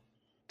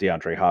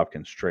DeAndre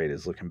Hopkins trade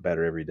is looking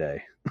better every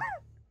day.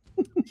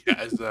 Yeah,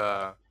 as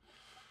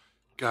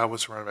God,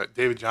 what's the running back?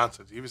 David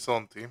Johnson. Is he still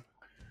on the team?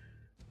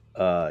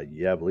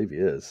 Yeah, I believe he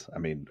is. I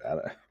mean,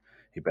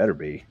 he better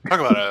be. Talk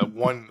about a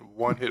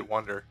one hit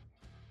wonder.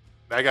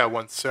 That guy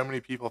won so many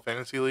people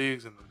fantasy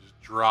leagues and then just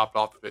dropped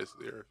off the face of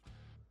the earth.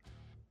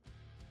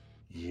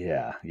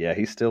 Yeah,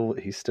 he's still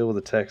with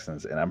the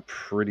Texans, and I'm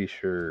pretty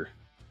sure.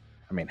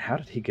 I mean, how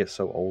did he get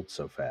so old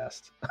so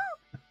fast?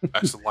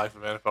 That's the life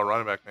of an NFL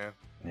running back, man.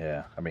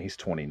 Yeah, I mean, he's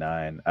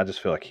 29. I just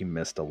feel like he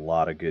missed a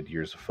lot of good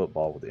years of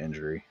football with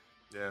injury.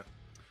 Yeah.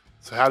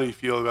 So, how do you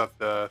feel about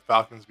the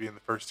Falcons being the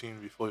first team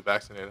to be fully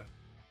vaccinated?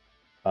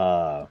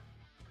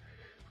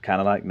 Kind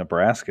of like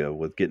Nebraska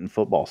with getting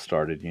football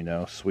started.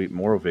 Sweet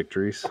moral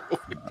victories.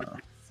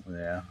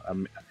 Yeah,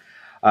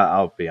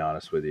 I'll be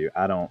honest with you.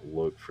 I don't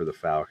look for the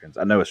Falcons.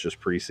 I know it's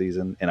just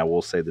preseason, and I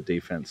will say the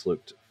defense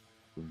looked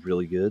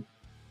really good,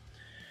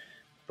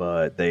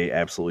 but they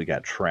absolutely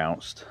got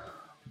trounced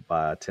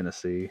by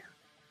Tennessee.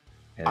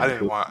 And I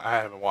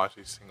haven't watched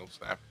a single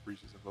snap of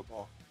preseason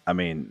football. I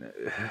mean,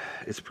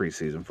 it's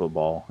preseason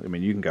football. I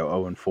mean, you can go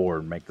 0-4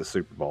 and make the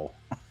Super Bowl.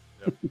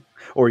 Yep.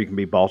 Or you can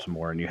be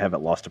Baltimore and you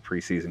haven't lost a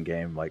preseason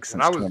game like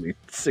since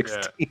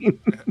 2016. Yeah.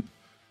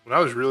 When I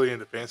was really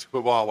into fantasy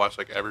football, I watched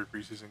like every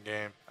preseason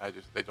game.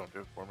 They don't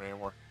do it for me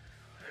anymore.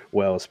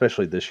 Well,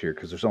 especially this year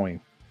because there's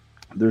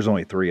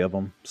only 3 of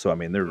them. So I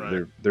mean,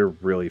 they're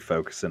really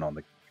focusing on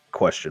the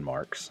question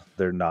marks.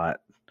 They're not.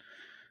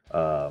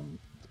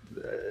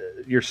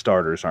 Your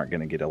starters aren't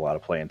going to get a lot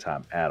of playing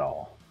time at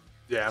all.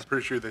 Yeah, I'm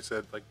pretty sure they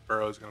said like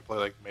Burrow's going to play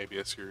like maybe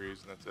a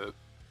series and that's it.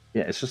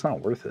 Yeah, it's just not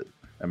worth it.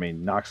 I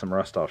mean, knock some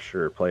rust off,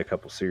 sure, play a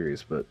couple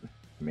series, but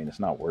I mean, it's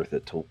not worth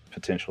it to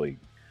potentially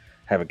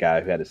have a guy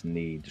who had his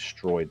knee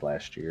destroyed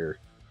last year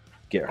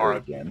get hurt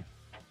again.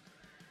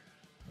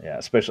 Yeah,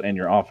 especially in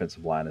your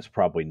offensive line is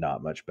probably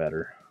not much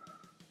better.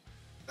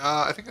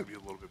 I think it'd be a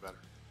little bit better.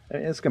 I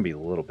mean, it's going to be a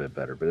little bit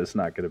better, but it's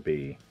not going to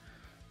be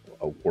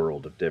a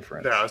world of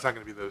difference. No, it's not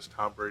going to be those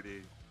Tom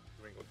Brady,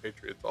 New England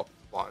Patriots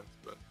offensive lines,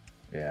 but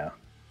yeah,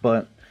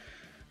 but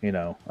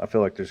I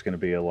feel like there's going to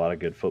be a lot of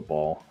good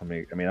football. I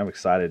mean, I'm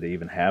excited to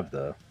even have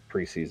the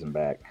preseason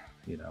back.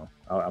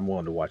 I'm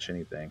willing to watch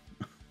anything.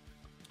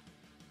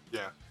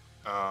 Yeah,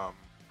 not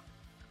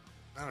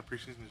a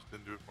preseason just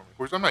didn't do it for me. Of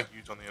course, I'm not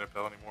huge on the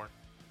NFL anymore.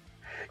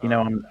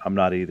 I'm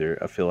not either.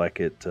 I feel like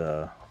it.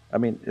 I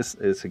mean,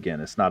 it's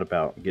again, it's not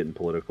about getting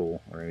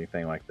political or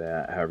anything like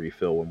that. However you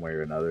feel one way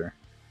or another,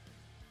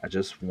 I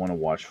just want to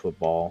watch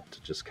football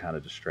to just kind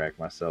of distract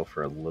myself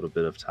for a little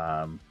bit of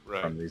time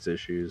from these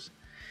issues.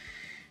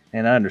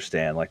 And I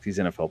understand, like these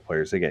NFL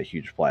players, they got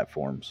huge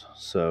platforms.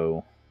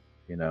 So,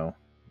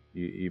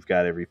 you've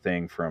got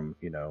everything from,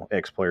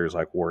 ex-players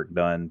like Work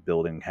Done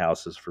building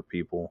houses for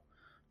people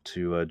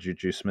to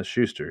Juju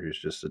Smith-Schuster, who's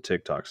just a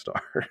TikTok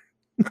star.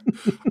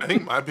 I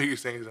think my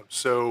biggest thing is I'm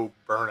so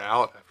burnt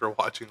out after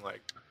watching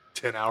like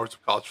 10 hours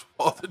of college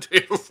football the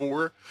day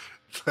before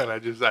that I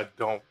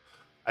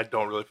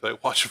don't really feel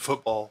like watching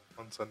football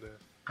on Sunday.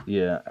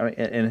 Yeah, I mean,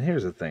 and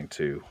here's the thing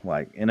too,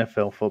 like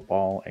NFL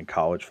football and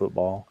college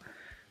football,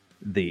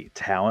 the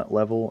talent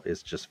level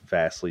is just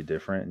vastly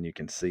different, and you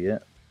can see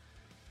it.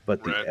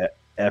 But the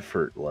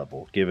effort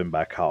level given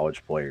by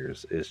college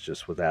players is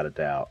just without a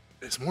doubt.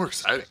 It's more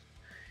exciting.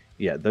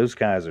 Yeah, those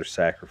guys are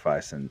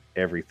sacrificing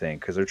everything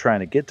because they're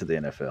trying to get to the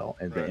NFL,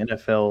 and the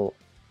NFL,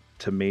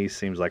 to me,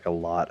 seems like a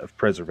lot of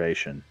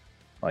preservation.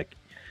 Like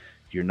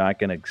you're not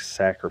going to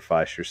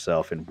sacrifice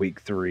yourself in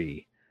week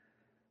 3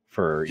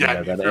 for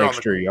that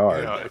extra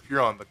yard. If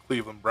you're on the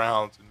Cleveland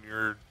Browns and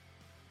you're,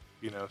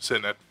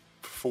 sitting at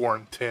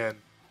 4-10,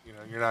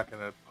 you're not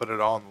going to put it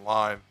all on the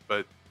line.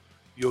 But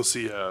you'll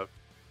see a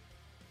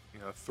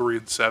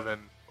 3-7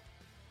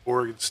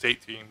 Oregon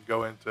State team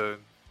go into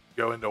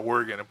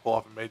Oregon and pull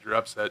off a major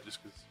upset just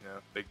because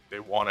they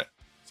want it.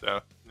 So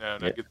I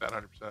get that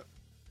 100%.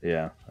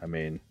 Yeah, I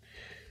mean,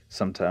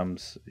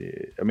 sometimes,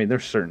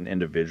 there's certain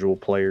individual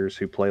players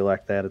who play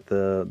like that at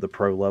the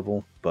pro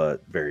level,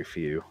 but very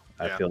few.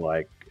 Yeah.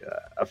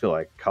 I feel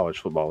like college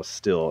football is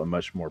still a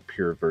much more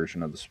pure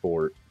version of the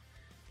sport,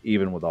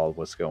 even with all of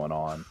what's going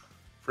on.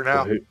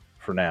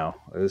 For now,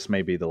 this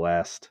may be the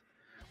last.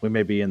 We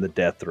may be in the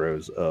death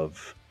throes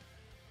of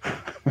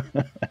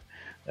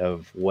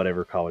of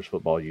whatever college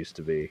football used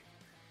to be,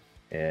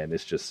 and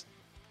it's just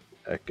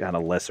a kind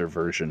of lesser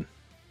version.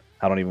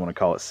 I don't even want to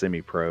call it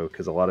semi-pro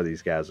because a lot of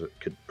these guys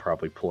could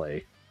probably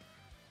play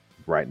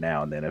right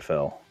now in the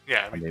NFL.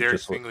 Yeah, I mean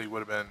Derek Stingley would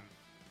have been,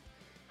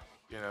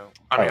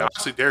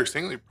 honestly, Derek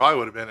Stingley probably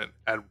would have been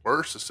at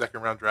worst a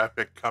second-round draft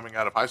pick coming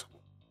out of high school.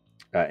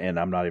 And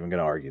I'm not even going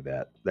to argue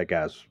that. That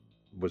guy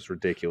was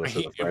ridiculous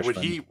as a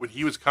freshman. When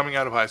he was coming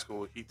out of high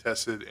school, he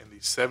tested in the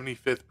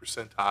 75th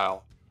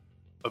percentile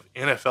of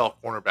NFL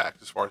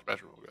cornerbacks as far as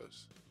measurable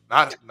goes.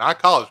 Not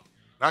college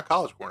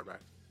cornerbacks,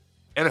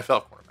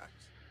 NFL cornerbacks.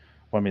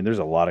 Well, I mean, there's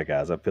a lot of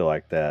guys. I feel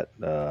like that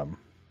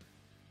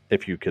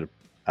if you could,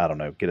 I don't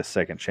know, get a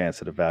second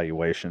chance at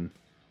evaluation,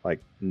 like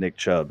Nick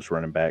Chubb's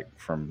running back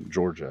from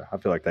Georgia. I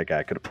feel like that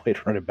guy could have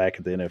played running back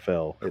at the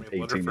NFL at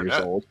 18 years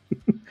old.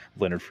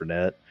 Leonard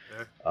Fournette.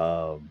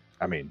 Yeah.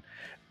 I mean,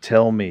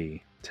 tell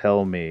me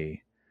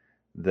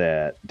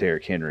that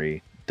Derrick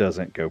Henry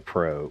doesn't go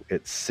pro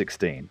at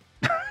 16.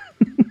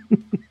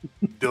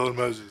 Dylan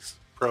Moses,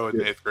 pro in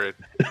 8th grade.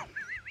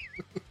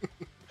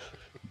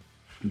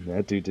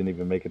 That dude didn't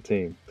even make a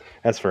team.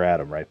 That's for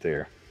Adam right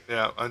there.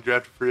 Yeah,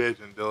 undrafted free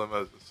agent Dylan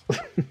Moses.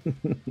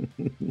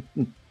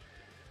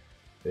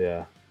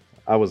 Yeah,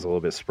 I was a little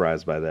bit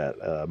surprised by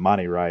that.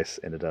 Monty Rice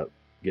ended up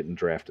getting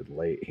drafted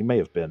late. He may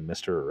have been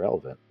Mr.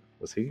 Irrelevant.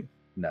 Was he?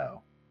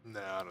 No,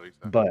 I don't think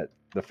so. But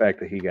the fact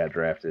that he got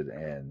drafted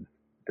and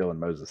Dylan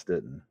Moses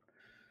didn't,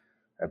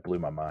 that blew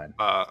my mind.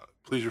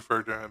 Please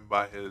refer to him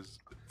by his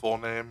full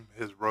name,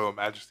 His Royal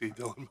Majesty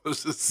Dylan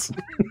Moses.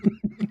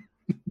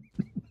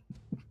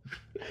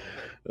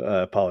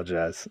 I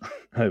apologize,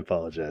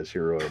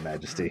 Your Royal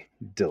Majesty,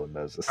 Dylan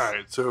Moses. All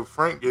right, so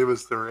Frank gave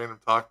us the random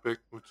topic,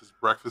 which is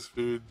breakfast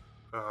food.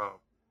 Do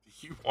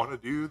you want to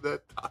do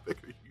that topic,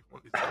 or do you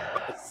want to do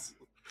something else?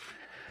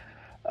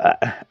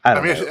 I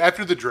don't know.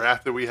 After the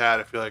draft that we had,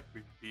 I feel like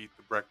we beat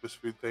the breakfast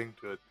food thing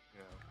to,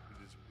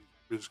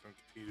 we're just going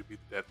to continue to beat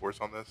the dead horse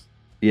on this.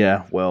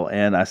 Yeah, well,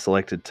 and I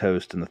selected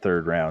toast in the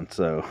 3rd round,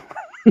 so.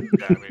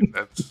 Yeah, I mean,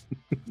 that's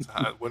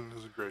when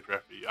was a great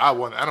draft for you. I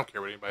won. I don't care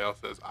what anybody else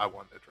says. I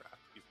won that draft.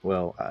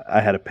 Well, I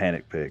had a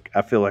panic pick.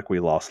 I feel like we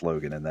lost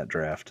Logan in that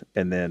draft,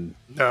 and then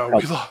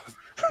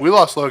we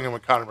lost Logan when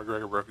Conor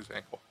McGregor broke his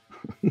ankle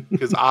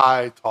because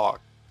I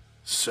talked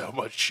so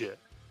much shit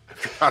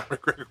after Conor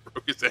McGregor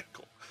broke his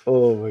ankle.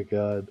 Oh my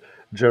God,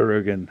 Joe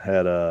Rogan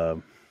had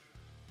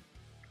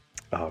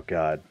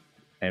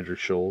Andrew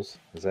Schulz.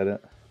 Is that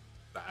it?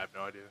 I have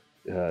no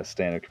idea.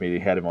 Stand-up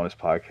comedian, had him on his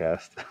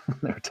podcast.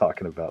 They were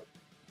talking about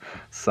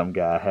some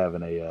guy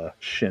having a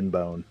shin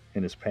bone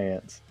in his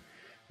pants.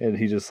 And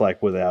he just,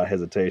 like, without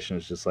hesitation,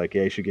 is just like,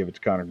 yeah, you should give it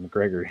to Conor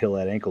McGregor. Heal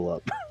that ankle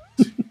up.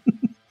 I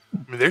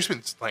mean, there's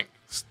been, like,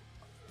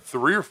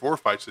 3 or 4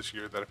 fights this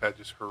year that have had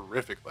just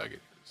horrific leg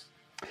injuries.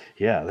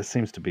 Yeah, this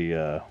seems to be,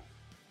 I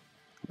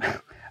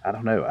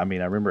don't know. I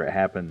mean, I remember it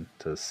happened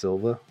to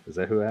Silva. Is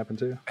that who it happened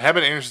to? It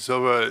happened to Anderson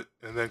Silva,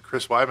 and then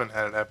Chris Weidman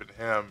had it happen to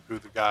him, who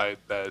the guy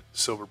that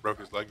Silva broke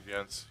his leg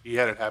against. He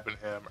had it happen to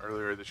him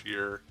earlier this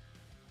year.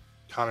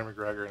 Conor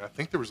McGregor, and I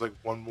think there was like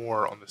one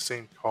more on the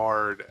same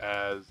card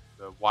as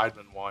the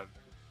Weidman one.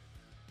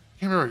 I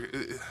can't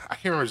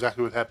remember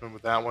exactly what happened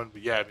with that one,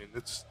 but yeah, I mean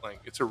it's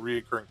a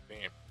reoccurring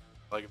theme.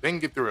 Like if they can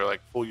get through a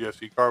like full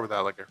UFC card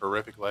without like a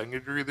horrific leg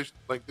injury this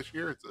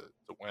year, it's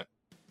a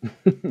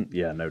win.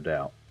 Yeah, no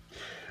doubt.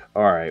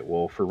 All right,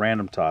 well for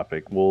random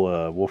topic,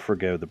 we'll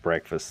forgo the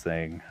breakfast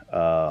thing.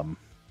 What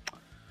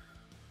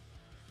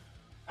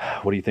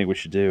do you think we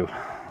should do?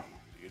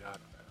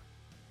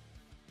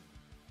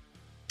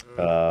 Is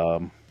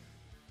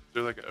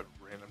there like a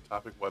random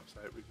topic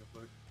website we can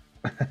look?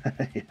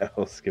 Yeah,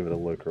 let's give it a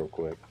look real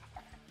quick.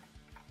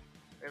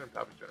 Random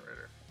topic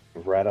generator.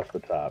 Right off the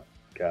top.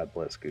 God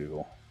bless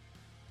Google.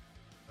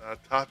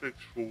 Topics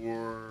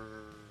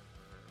for.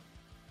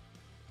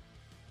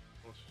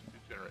 Let's just do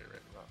generate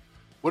random.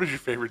 What is your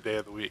favorite day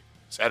of the week?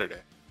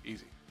 Saturday.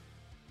 Easy.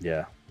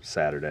 Yeah,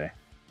 Saturday.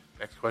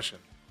 Next question.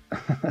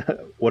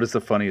 What is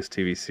the funniest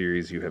TV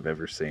series you have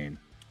ever seen?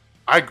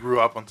 I grew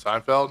up on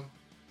Seinfeld.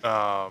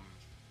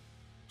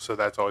 So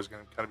that's always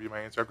going to kind of be my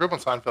answer. I grew up on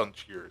Seinfeld and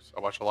Cheers.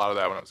 I watched a lot of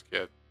that when I was a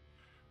kid,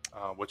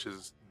 which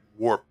has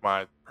warped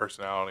my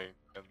personality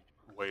in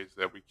ways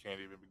that we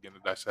can't even begin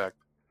to dissect.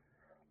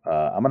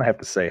 I'm going to have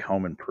to say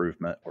Home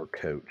Improvement or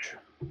Coach.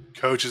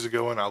 Coach is a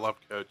good one. I love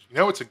Coach. You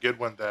know, it's a good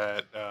one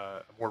that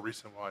a more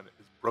recent one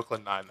is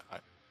Brooklyn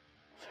Nine-Nine.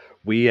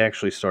 We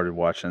actually started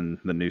watching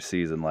the new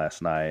season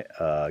last night.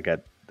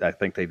 I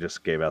think they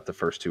just gave out the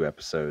first 2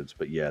 episodes,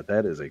 but yeah,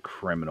 that is a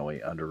criminally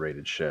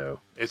underrated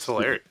show. It's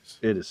hilarious.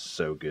 It is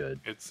so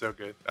good. It's so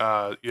good.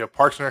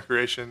 Parks and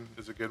Recreation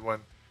is a good one.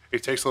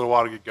 It takes a little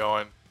while to get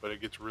going, but it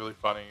gets really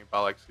funny by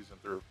like season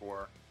 3 or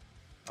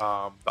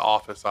 4. The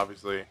Office,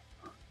 obviously.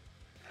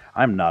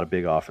 I'm not a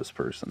big Office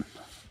person.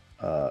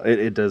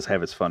 It does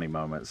have its funny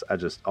moments. I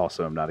just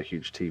also am not a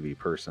huge TV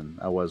person.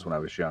 I was when I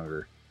was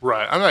younger.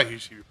 Right. I'm not a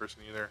huge TV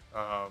person either.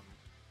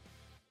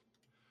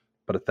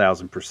 But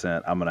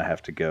 1,000%, I'm going to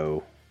have to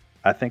go.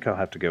 I think I'll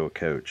have to go with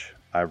Coach.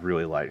 I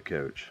really like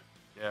Coach.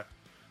 Yeah.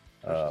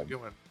 That's a good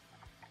one.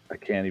 I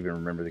can't even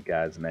remember the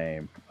guy's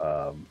name.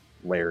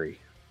 Larry,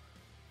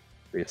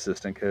 the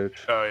assistant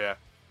coach. Oh yeah.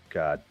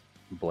 God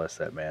bless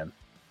that man.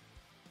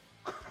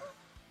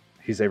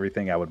 He's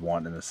everything I would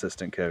want in an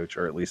assistant coach,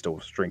 or at least a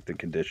strength and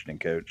conditioning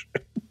coach.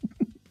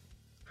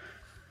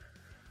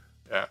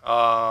 Yeah.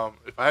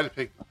 If I had to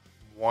pick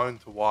one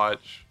to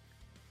watch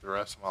the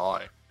rest of my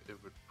life, it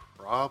would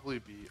probably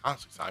be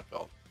honestly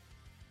Seinfeld.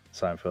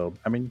 Seinfeld.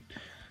 I mean,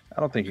 I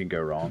don't think you can go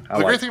wrong. I The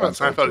like great thing about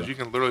Seinfeld too. is you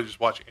can literally just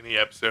watch any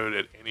episode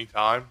at any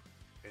time,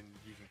 and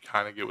you can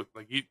kind of get with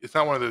like. It's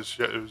not one of those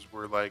shows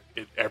where like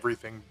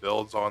everything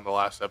builds on the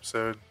last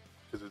episode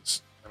because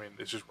it's. I mean,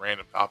 it's just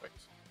random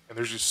topics, and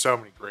there's just so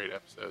many great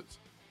episodes.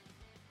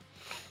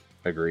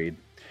 Agreed.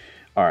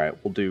 All right,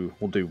 we'll do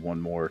one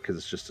more because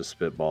it's just a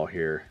spitball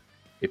here.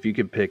 If you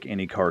could pick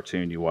any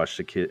cartoon you watched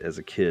as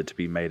a kid to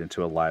be made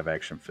into a live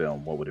action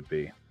film, what would it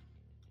be?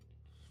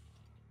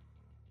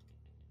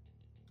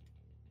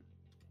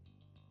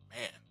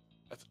 Man,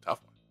 that's a tough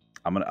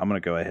one. I'm gonna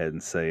go ahead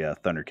and say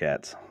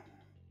Thundercats.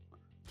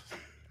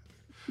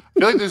 I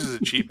feel like this is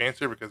a cheap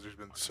answer because there's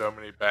been so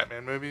many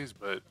Batman movies,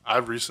 but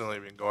I've recently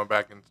been going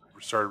back and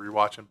started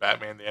rewatching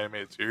Batman the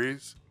animated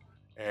series,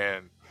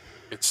 and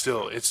it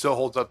still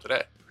holds up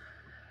today.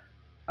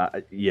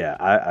 Yeah,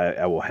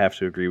 I will have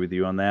to agree with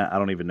you on that. I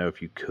don't even know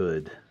if you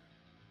could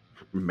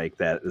make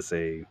that as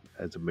a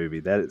movie.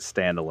 That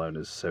standalone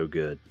is so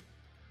good.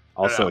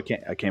 Also,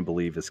 I can't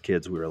believe as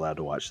kids we were allowed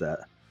to watch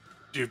that.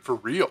 Dude, for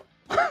real.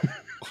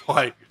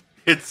 Like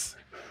it's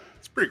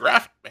pretty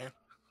graphic, man.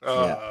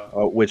 Yeah,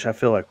 which I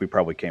feel like we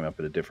probably came up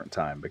at a different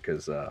time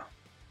because I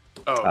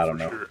don't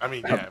know. Sure. I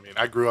mean, yeah,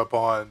 I grew up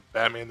on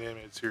Batman the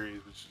animated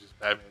series, which is just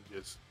Batman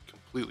just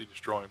completely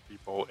destroying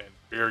people and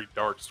very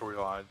dark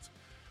storylines.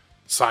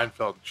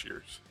 Seinfeld and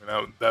Cheers,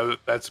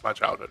 that's my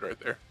childhood right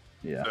there.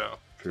 Yeah, so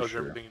tells you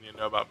everything you need to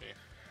know about me.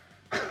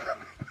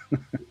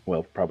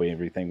 Well, probably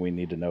everything we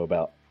need to know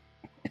about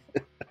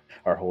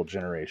our whole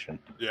generation.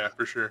 Yeah,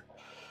 for sure.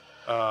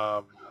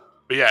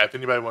 But yeah, if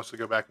anybody wants to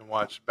go back and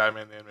watch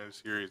Batman the Animated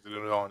Series, they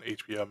do it on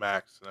HBO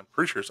Max, and I'm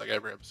pretty sure it's like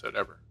every episode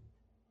ever.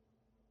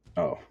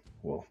 Oh,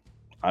 well,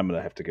 I'm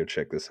gonna have to go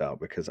check this out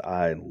because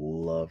I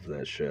love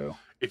that show.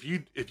 If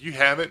you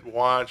haven't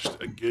watched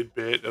a good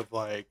bit of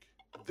like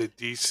the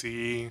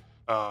DC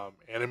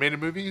animated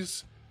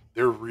movies,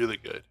 they're really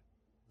good.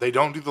 They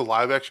don't do the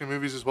live action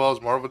movies as well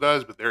as Marvel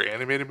does, but their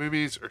animated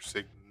movies are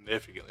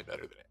significantly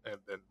better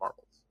than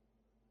Marvel's,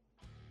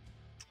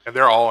 and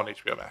they're all on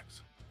HBO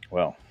Max.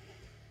 Well,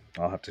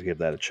 I'll have to give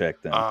that a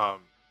check then. A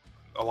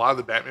lot of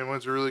the Batman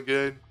ones are really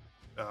good.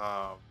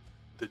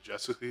 The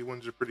Justice League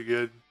ones are pretty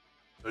good.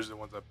 Those are the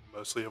ones I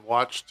mostly have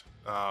watched.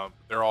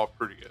 They're all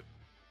pretty good.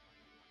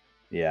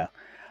 Yeah,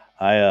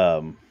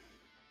 I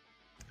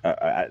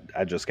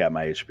just got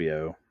my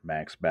HBO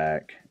Max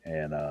back,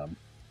 and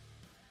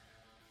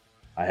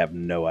I have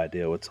no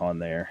idea what's on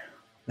there.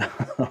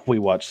 We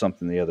watched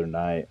something the other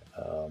night.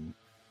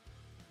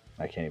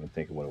 I can't even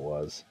think of what it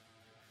was.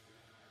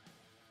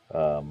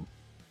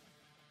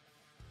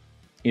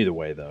 Either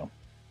way, though,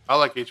 I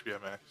like HBO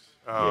Max.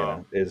 yeah,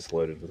 it's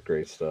loaded with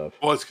great stuff.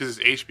 Well, it's because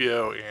it's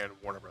HBO and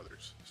Warner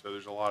Brothers, so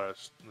there's a lot of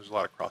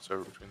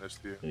crossover between those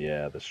two.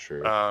 Yeah, that's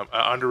true. An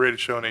underrated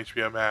show on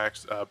HBO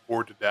Max,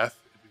 Bored to Death.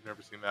 If you've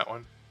never seen that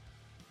one,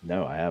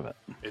 No, I haven't.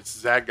 it's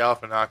Zach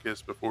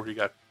Galifianakis before he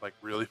got like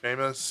really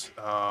famous.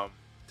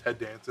 Ted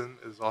Danson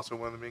is also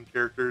one of the main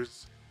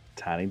characters,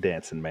 Tiny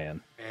Dancing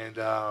Man. and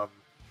God,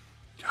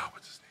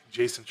 what's his name?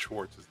 Jason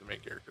Schwartz is the main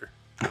character.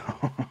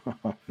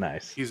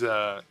 Nice. He's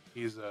a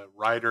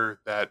writer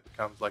that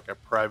becomes like a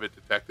private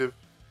detective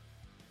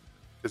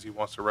because he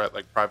wants to write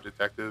like private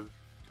detective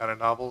kind of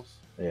novels.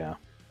 Yeah,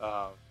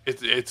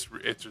 It's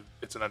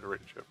an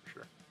underrated show for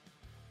sure.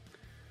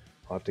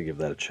 I'll have to give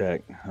that a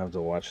check. I'll have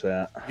to watch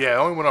that. Yeah, it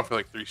only went on for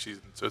like 3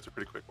 seasons, so it's a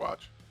pretty quick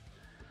watch.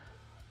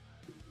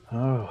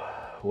 Oh,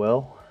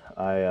 well,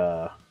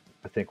 I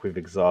think we've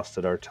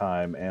exhausted our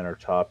time and our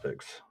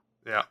topics.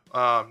 Yeah.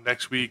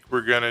 Next week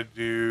we're gonna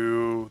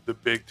do the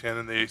Big Ten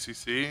and the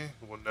ACC.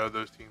 We'll know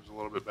those teams a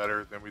little bit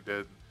better than we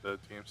did the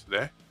teams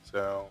today,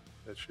 so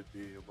that should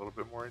be a little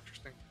bit more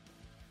interesting.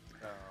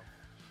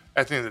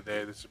 At the end of the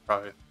day, this is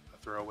probably a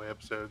throwaway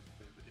episode.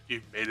 If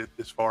you've made it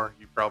this far,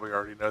 you probably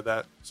already know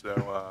that.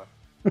 So,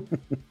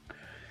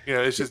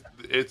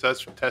 it's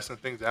us testing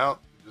things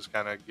out, just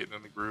kind of getting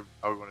in the groove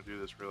of how we want to do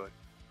this, really.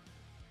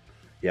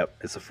 Yep,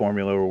 it's a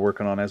formula we're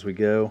working on as we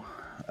go.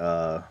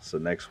 So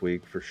next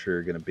week for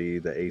sure going to be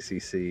the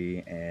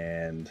ACC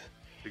and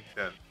Big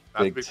Ten,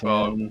 not Big Big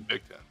 12, Ten.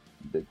 Big Ten.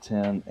 Big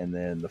Ten, and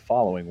then the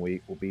following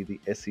week will be the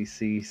SEC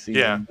season.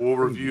 Yeah, we'll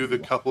review the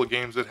preview. couple of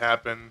games that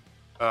happen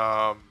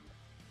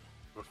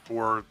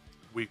before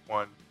week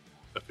 1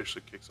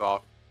 officially kicks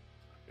off,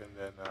 and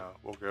then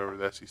we'll go over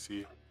the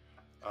SEC.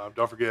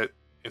 Don't forget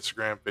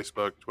Instagram,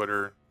 Facebook,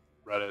 Twitter,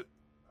 Reddit.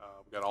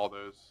 We got all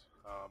those.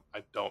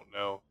 I don't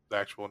know the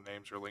actual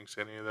names or links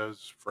to any of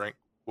those. Frank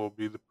will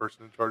be the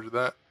person in charge of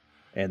that.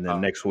 And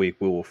then next week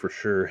we will for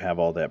sure have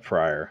all that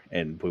prior,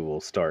 and we will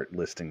start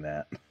listing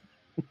that.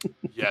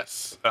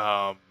 Yes.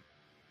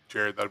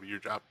 Jared, that'll be your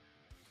job.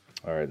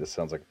 All right, this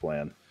sounds like a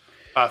plan.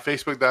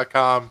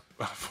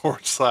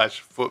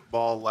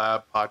 Facebook.com/Football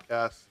Lab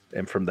Podcast.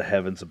 And from the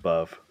heavens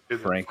above,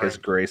 Frank has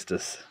graced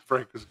us.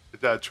 Frank is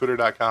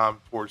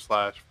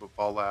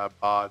Twitter.com/Football Lab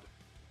Pod.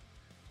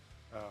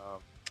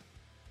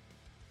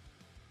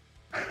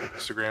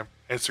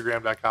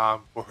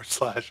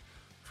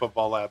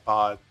 Instagram.com/Football Lab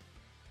Pod.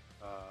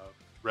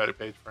 Reddit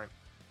page, Frank.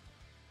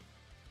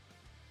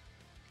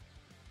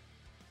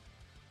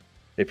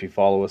 If you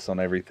follow us on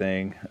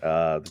everything,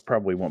 there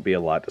probably won't be a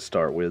lot to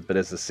start with, but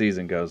as the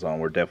season goes on,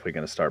 we're definitely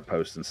going to start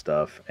posting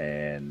stuff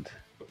and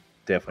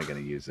definitely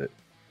going to use it.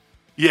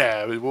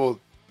 Yeah, yeah.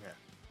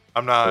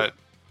 I'm not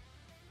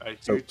a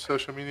huge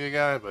social media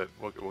guy, but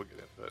we'll get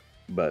into it.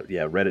 But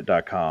yeah,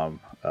 reddit.com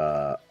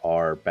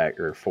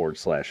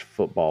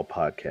 //football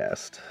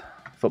podcast,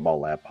 Football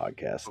Lab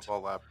Podcast.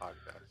 Football Lab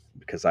Podcast.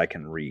 Because I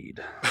can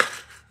read.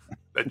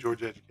 That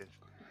Georgia education.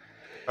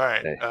 All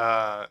right. Hey.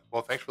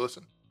 Well, thanks for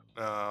listening.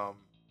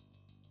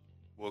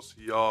 We'll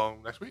see y'all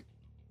next week.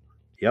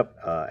 Yep.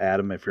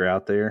 Adam, if you're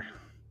out there.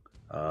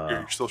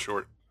 You're still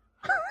short.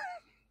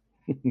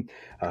 I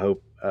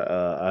hope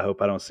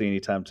I don't see any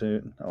time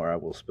soon, or I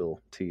will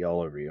spill tea all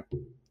over you.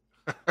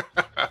 All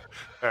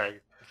right.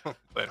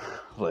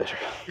 Later.